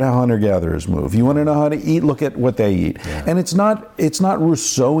move? Look at how hunter-gatherers move. You want to know how to eat? Look at what they eat. Yeah. And it's not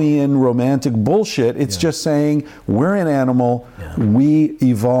Rousseauian romantic bullshit. It's just saying we're an animal. Yeah. We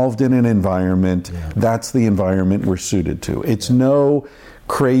evolved in an environment. Yeah. That's the environment we're suited to. It's no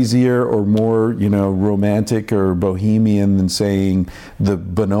crazier or more, romantic or bohemian than saying the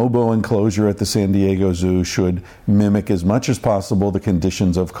bonobo enclosure at the San Diego Zoo should mimic as much as possible the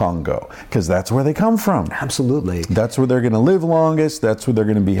conditions of Congo, because that's where they come from. Absolutely. That's where they're going to live longest. That's where they're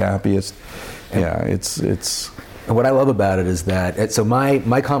going to be happiest. Yeah, it's. And what I love about it is that, so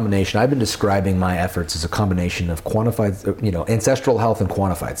my combination, I've been describing my efforts as a combination of quantified, ancestral health and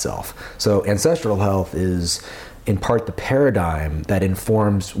quantified self. So ancestral health is in part the paradigm that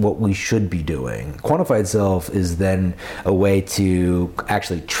informs what we should be doing. Quantified self is then a way to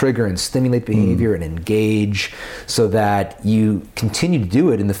actually trigger and stimulate behavior and engage so that you continue to do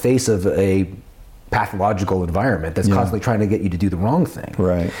it in the face of a pathological environment that's constantly trying to get you to do the wrong thing.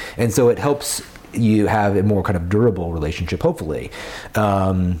 Right. And so it helps you have a more kind of durable relationship, hopefully.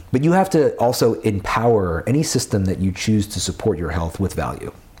 But you have to also empower any system that you choose to support your health with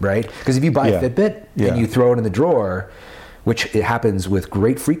value. Right? Because if you buy a Fitbit and you throw it in the drawer, which it happens with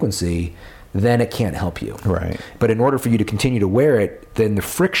great frequency, then it can't help you. Right. But in order for you to continue to wear it, then the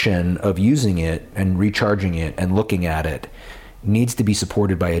friction of using it and recharging it and looking at it needs to be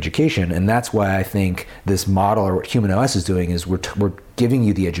supported by education. And that's why I think this model, or what Human OS is doing, is we're giving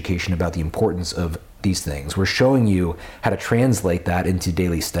you the education about the importance of these things. We're showing you how to translate that into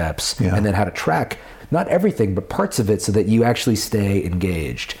daily steps and then how to track not everything, but parts of it so that you actually stay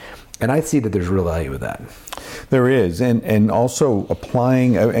engaged. And I see that there's real value with that. There is. And also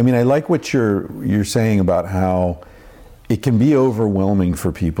applying, I mean, I like what you're saying about how it can be overwhelming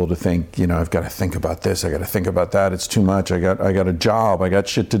for people to think, I've got to think about this, I got to think about that, it's too much, I got a job, I got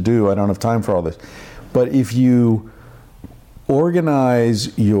shit to do, I don't have time for all this. But if you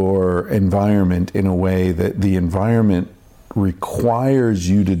organize your environment in a way that the environment requires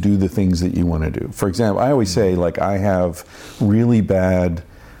you to do the things that you want to do. For example, I always say, I have really bad,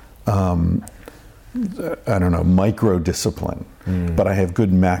 micro discipline, but I have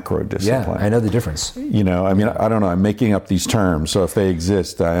good macro discipline. Yeah, I know the difference. I don't know, I'm making up these terms, so if they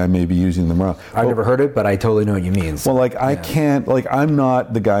exist, I may be using them wrong. I've never heard it, but I totally know what you mean. Well, I can't, I'm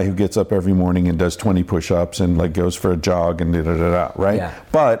not the guy who gets up every morning and does 20 push-ups and goes for a jog and da-da-da-da, right? Yeah.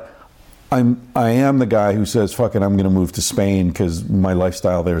 But I am the guy who says, fuck it, I'm going to move to Spain because my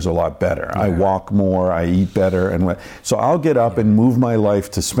lifestyle there is a lot better. Yeah. I walk more, I eat better. And so I'll get up and move my life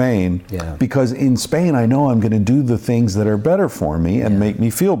to Spain because in Spain I know I'm going to do the things that are better for me and make me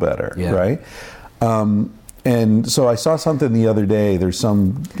feel better, right? And so I saw something the other day. There's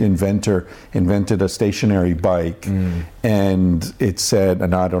some inventor invented a stationary bike, and it said,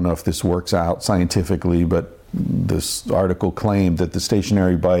 and I don't know if this works out scientifically, but this article claimed that the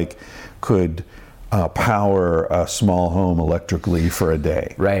stationary bike could power a small home electrically for a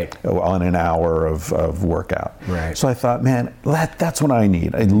day, on an hour of workout. Right. So I thought, man, that's what I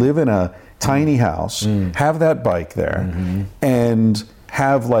need. I live in a tiny house, have that bike there, and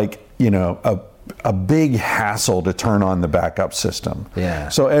have a big hassle to turn on the backup system. Yeah.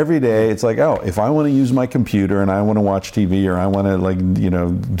 So every day it's if I want to use my computer and I want to watch TV or I want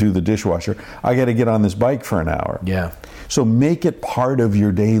to do the dishwasher, I got to get on this bike for an hour. Yeah. So make it part of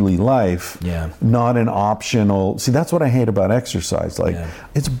your daily life, not an optional. See, that's what I hate about exercise.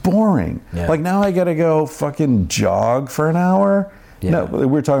 It's boring. Yeah. Now I got to go fucking jog for an hour. Yeah. No,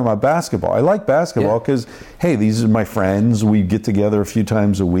 we're talking about basketball. I like basketball because, hey, these are my friends. We get together a few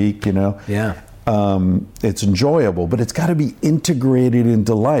times a week, Yeah. It's enjoyable, but it's got to be integrated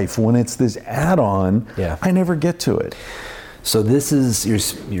into life. When it's this add-on, I never get to it. So this is,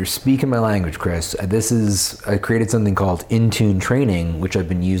 you're speaking my language, Chris. I created something called In-Tune Training, which I've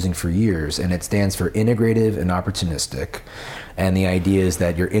been using for years, and it stands for integrative and opportunistic. And the idea is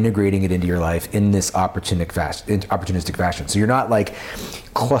that you're integrating it into your life in this opportunistic fashion. So you're not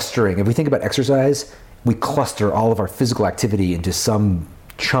clustering. If we think about exercise, we cluster all of our physical activity into some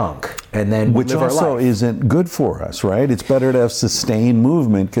chunk, and then which also isn't good for us, right? It's better to have sustained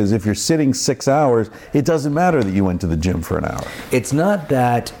movement, because if you're sitting 6 hours, it doesn't matter that you went to the gym for an hour. It's not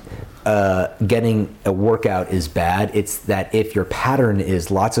that getting a workout is bad. It's that if your pattern is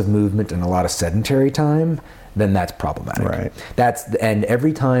lots of movement and a lot of sedentary time, then that's problematic. Right. And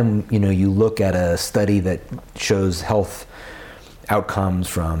every time you look at a study that shows health outcomes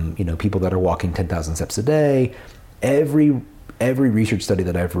from people that are walking 10,000 steps a day, every research study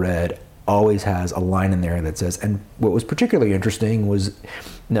that I've read always has a line in there that says, and what was particularly interesting was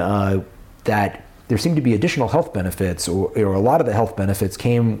that there seemed to be additional health benefits, or a lot of the health benefits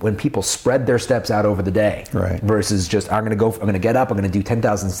came when people spread their steps out over the day, right, versus just I'm going to get up, I'm going to do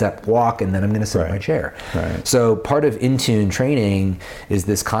 10,000 step walk, and then I'm going to sit in my chair. Right. So part of in-tune training is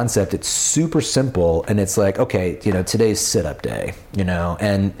this concept. It's super simple, and it's like, okay, today's sit-up day,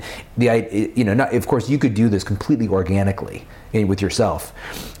 and of course you could do this completely organically with yourself,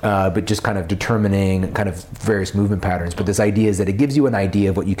 but just kind of determining kind of various movement patterns. But this idea is that it gives you an idea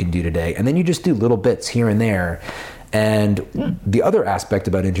of what you can do today, and then you just do little bits here and there. And the other aspect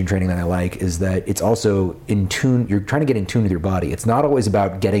about in-tune training that I like is that it's also in tune. You're trying to get in tune with your body. It's not always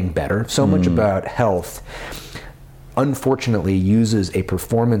about getting better, so much about health. Unfortunately, uses a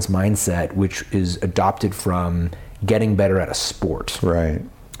performance mindset which is adopted from getting better at a sport. Right.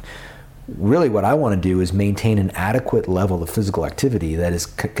 Really what I want to do is maintain an adequate level of physical activity that is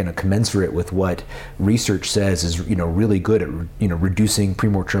kind of commensurate with what research says is really good at reducing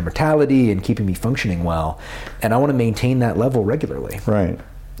premature mortality and keeping me functioning well, and I want to maintain that level regularly. Right.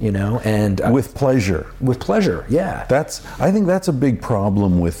 And with pleasure. With pleasure, yeah. I think that's a big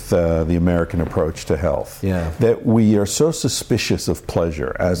problem with the American approach to health. Yeah. That we are so suspicious of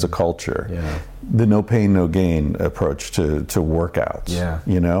pleasure as a culture. Yeah. The no pain, no gain approach to workouts.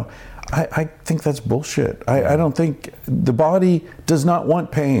 Yeah. I think that's bullshit. I don't think the body does not want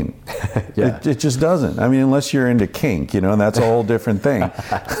pain. Yeah. It just doesn't. I mean, unless you're into kink, and that's a whole different thing.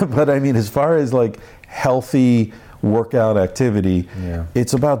 But I mean, as far as like healthy workout activity,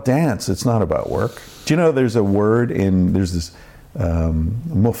 it's about dance. It's not about work. Do you know there's a word there's this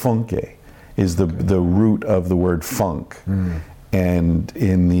mofunke is the root of the word funk. And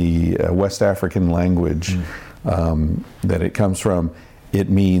in the West African language that it comes from, it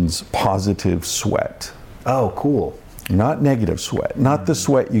means positive sweat. Oh, cool. Not negative sweat. Not the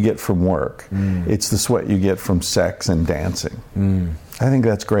sweat you get from work. It's the sweat you get from sex and dancing. I think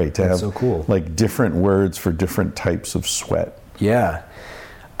that's great to have so cool. Like different words for different types of sweat. Yeah.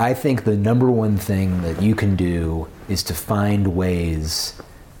 I think the number one thing that you can do is to find ways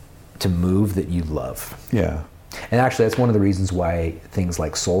to move that you love. Yeah. And actually, that's one of the reasons why things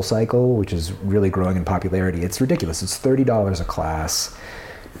like Soul Cycle, which is really growing in popularity, it's ridiculous. It's $30 a class,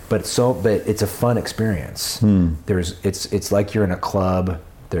 but it's a fun experience. It's like you're in a club.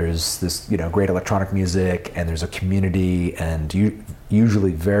 There's this great electronic music, and there's a community, and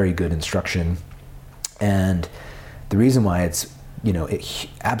usually very good instruction. And the reason why it's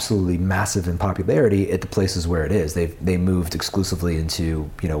absolutely massive in popularity at the places where it is, they moved exclusively into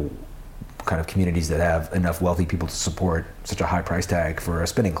kind of communities that have enough wealthy people to support such a high price tag for a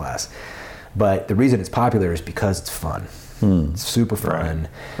spinning class. But the reason it's popular is because it's fun. It's super fun.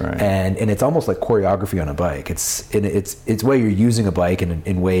 Right. And it's almost like choreography on a bike. It's where you're using a bike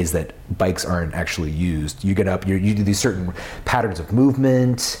in ways that bikes aren't actually used. You get up, you do these certain patterns of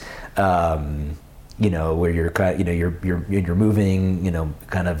movement, where you're moving,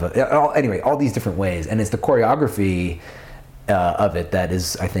 kind of all these different ways. And it's the choreography of it that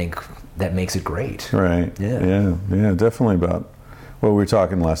is, I think, that makes it great. Right. Yeah, definitely. About what we were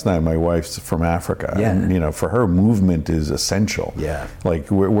talking last night. My wife's from Africa, and for her, movement is essential. Yeah.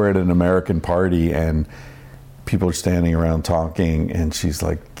 Like we're at an American party, and people are standing around talking, and she's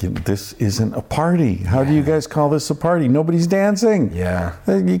like, "This isn't a party. How do you guys call this a party? Nobody's dancing. Yeah.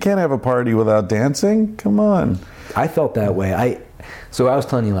 You can't have a party without dancing. Come on." I felt that way. So I was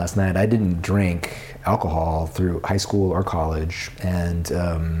telling you last night, I didn't drink alcohol through high school or college, and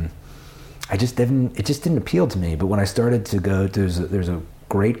it just didn't appeal to me. But when I started to go, there's a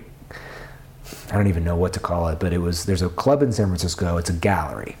great, I don't even know what to call it, but there's a club in San Francisco. It's a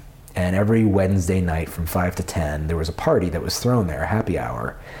gallery, and every Wednesday night from 5 to 10, there was a party that was thrown there, a happy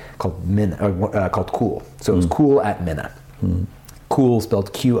hour, called called Cool. So it was Cool at Minna. Cool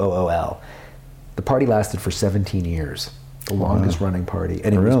spelled Qool. The party lasted for 17 years, the longest running party,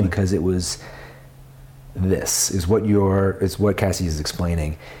 and it was because it was. This is what Cassie is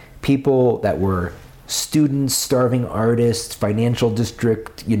explaining. People that were students, starving artists, financial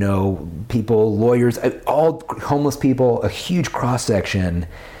district, people, lawyers, all homeless people, a huge cross section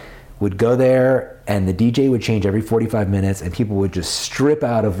would go there, and the DJ would change every 45 minutes, and people would just strip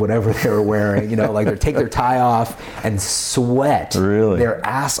out of whatever they were wearing, like they'd take their tie off and sweat their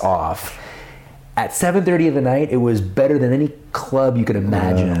ass off. At 7:30 of the night, it was better than any club you could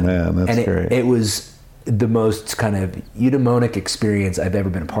imagine. Oh man, that's great. It was the most kind of eudaimonic experience I've ever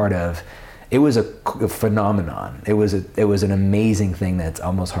been a part of. It was a phenomenon. It was an amazing thing that's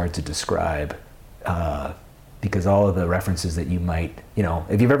almost hard to describe, because all of the references that you might,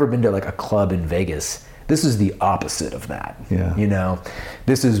 if you've ever been to like a club in Vegas, this is the opposite of that. Yeah.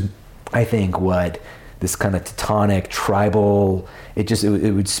 This is, I think, what this kind of Teutonic, tribal. It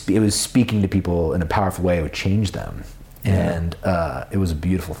was speaking to people in a powerful way. It would change them. And it was a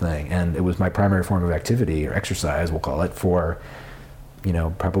beautiful thing. And it was my primary form of activity, or exercise, we'll call it, for,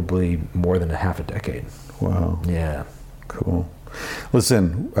 probably more than a half a decade. Wow. Yeah. Cool.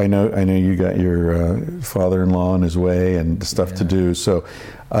 Listen, I know you got your father-in-law on his way and stuff to do. So,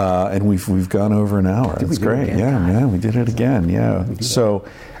 and we've gone over an hour. That's great. Yeah, we did it again. Yeah. So,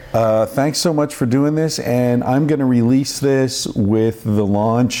 thanks so much for doing this. And I'm going to release this with the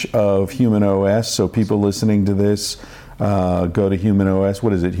launch of Human OS. So people listening to this, go to Human OS.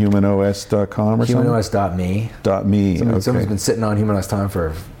 What is it? HumanOS.com or something? HumanOS.me. .me. Someone's been sitting on Human OS time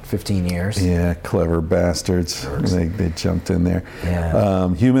for 15 years. Yeah, clever bastards. They jumped in there. Yeah.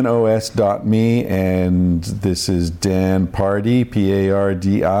 HumanOS.me, and this is Dan Pardi,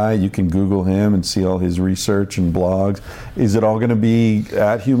 Pardi. You can Google him and see all his research and blogs. Is it all going to be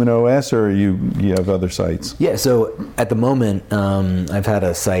at HumanOS, or you have other sites? Yeah. So at the moment, I've had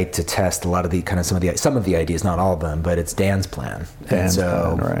a site to test a lot of the some of the ideas, not all of them, but it's Dan's plan. Dan's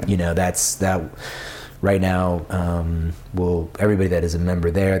plan, right? That's that. Right now, everybody that is a member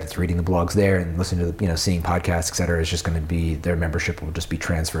there, that's reading the blogs there and listening to seeing podcasts, et cetera, is just going to be, their membership will just be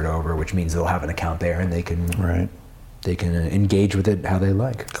transferred over, which means they'll have an account there and they can engage with it how they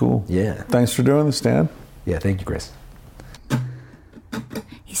like. Cool. Yeah. Thanks for doing this, Dan. Yeah. Thank you, Chris.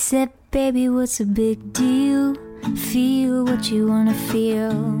 He said, baby, what's a big deal? Feel what you want to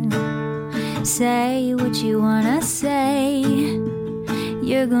feel. Say what you want to say.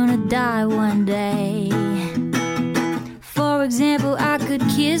 You're gonna die one day. For example, I could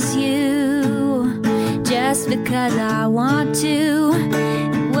kiss you just because I want to.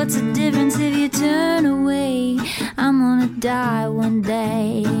 What's the difference if you turn away? I'm gonna die one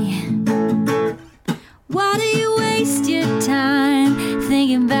day. Why do you waste your time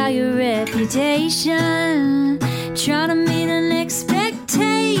thinking about your reputation? Trying to meet an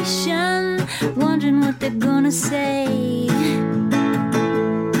expectation, wondering what they're gonna say.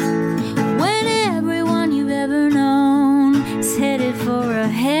 Headed for a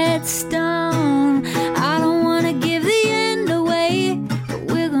headstone. I don't want to give the end away, but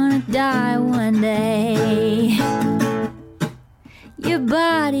we're gonna die one day. Your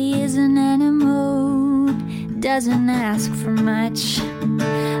body is an animal, doesn't ask for much.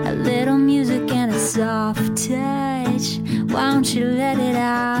 A little music and a soft touch. Why don't you let it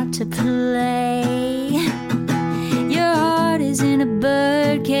out to play? Your heart is in a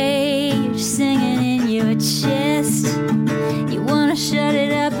birdcage, singing in your chest. You wanna shut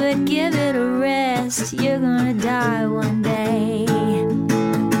it up but give it a rest. You're gonna die one day.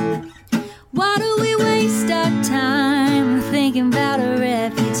 Why do we waste our time thinking about a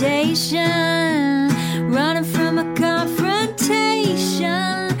reputation? Running from a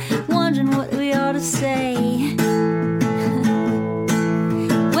confrontation, wondering what we ought to say.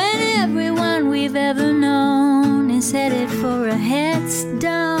 When everyone we've ever known is headed for a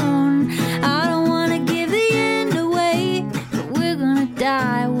headstone. I don't wanna give the end away, but we're gonna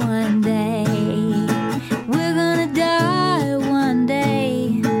die one day. We're gonna die one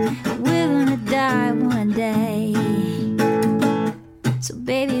day. We're gonna die one day. So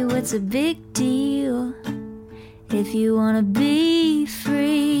baby, what's a big deal? If you wanna be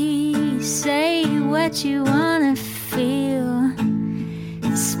free, say what you wanna feel.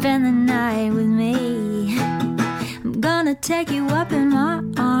 Spend the night with me. I'm gonna take you up in my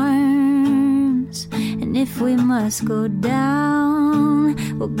arms. And if we must go down,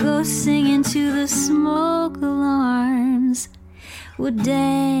 we'll go singing to the smoke alarms. We'll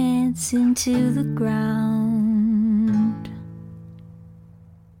dance into the ground.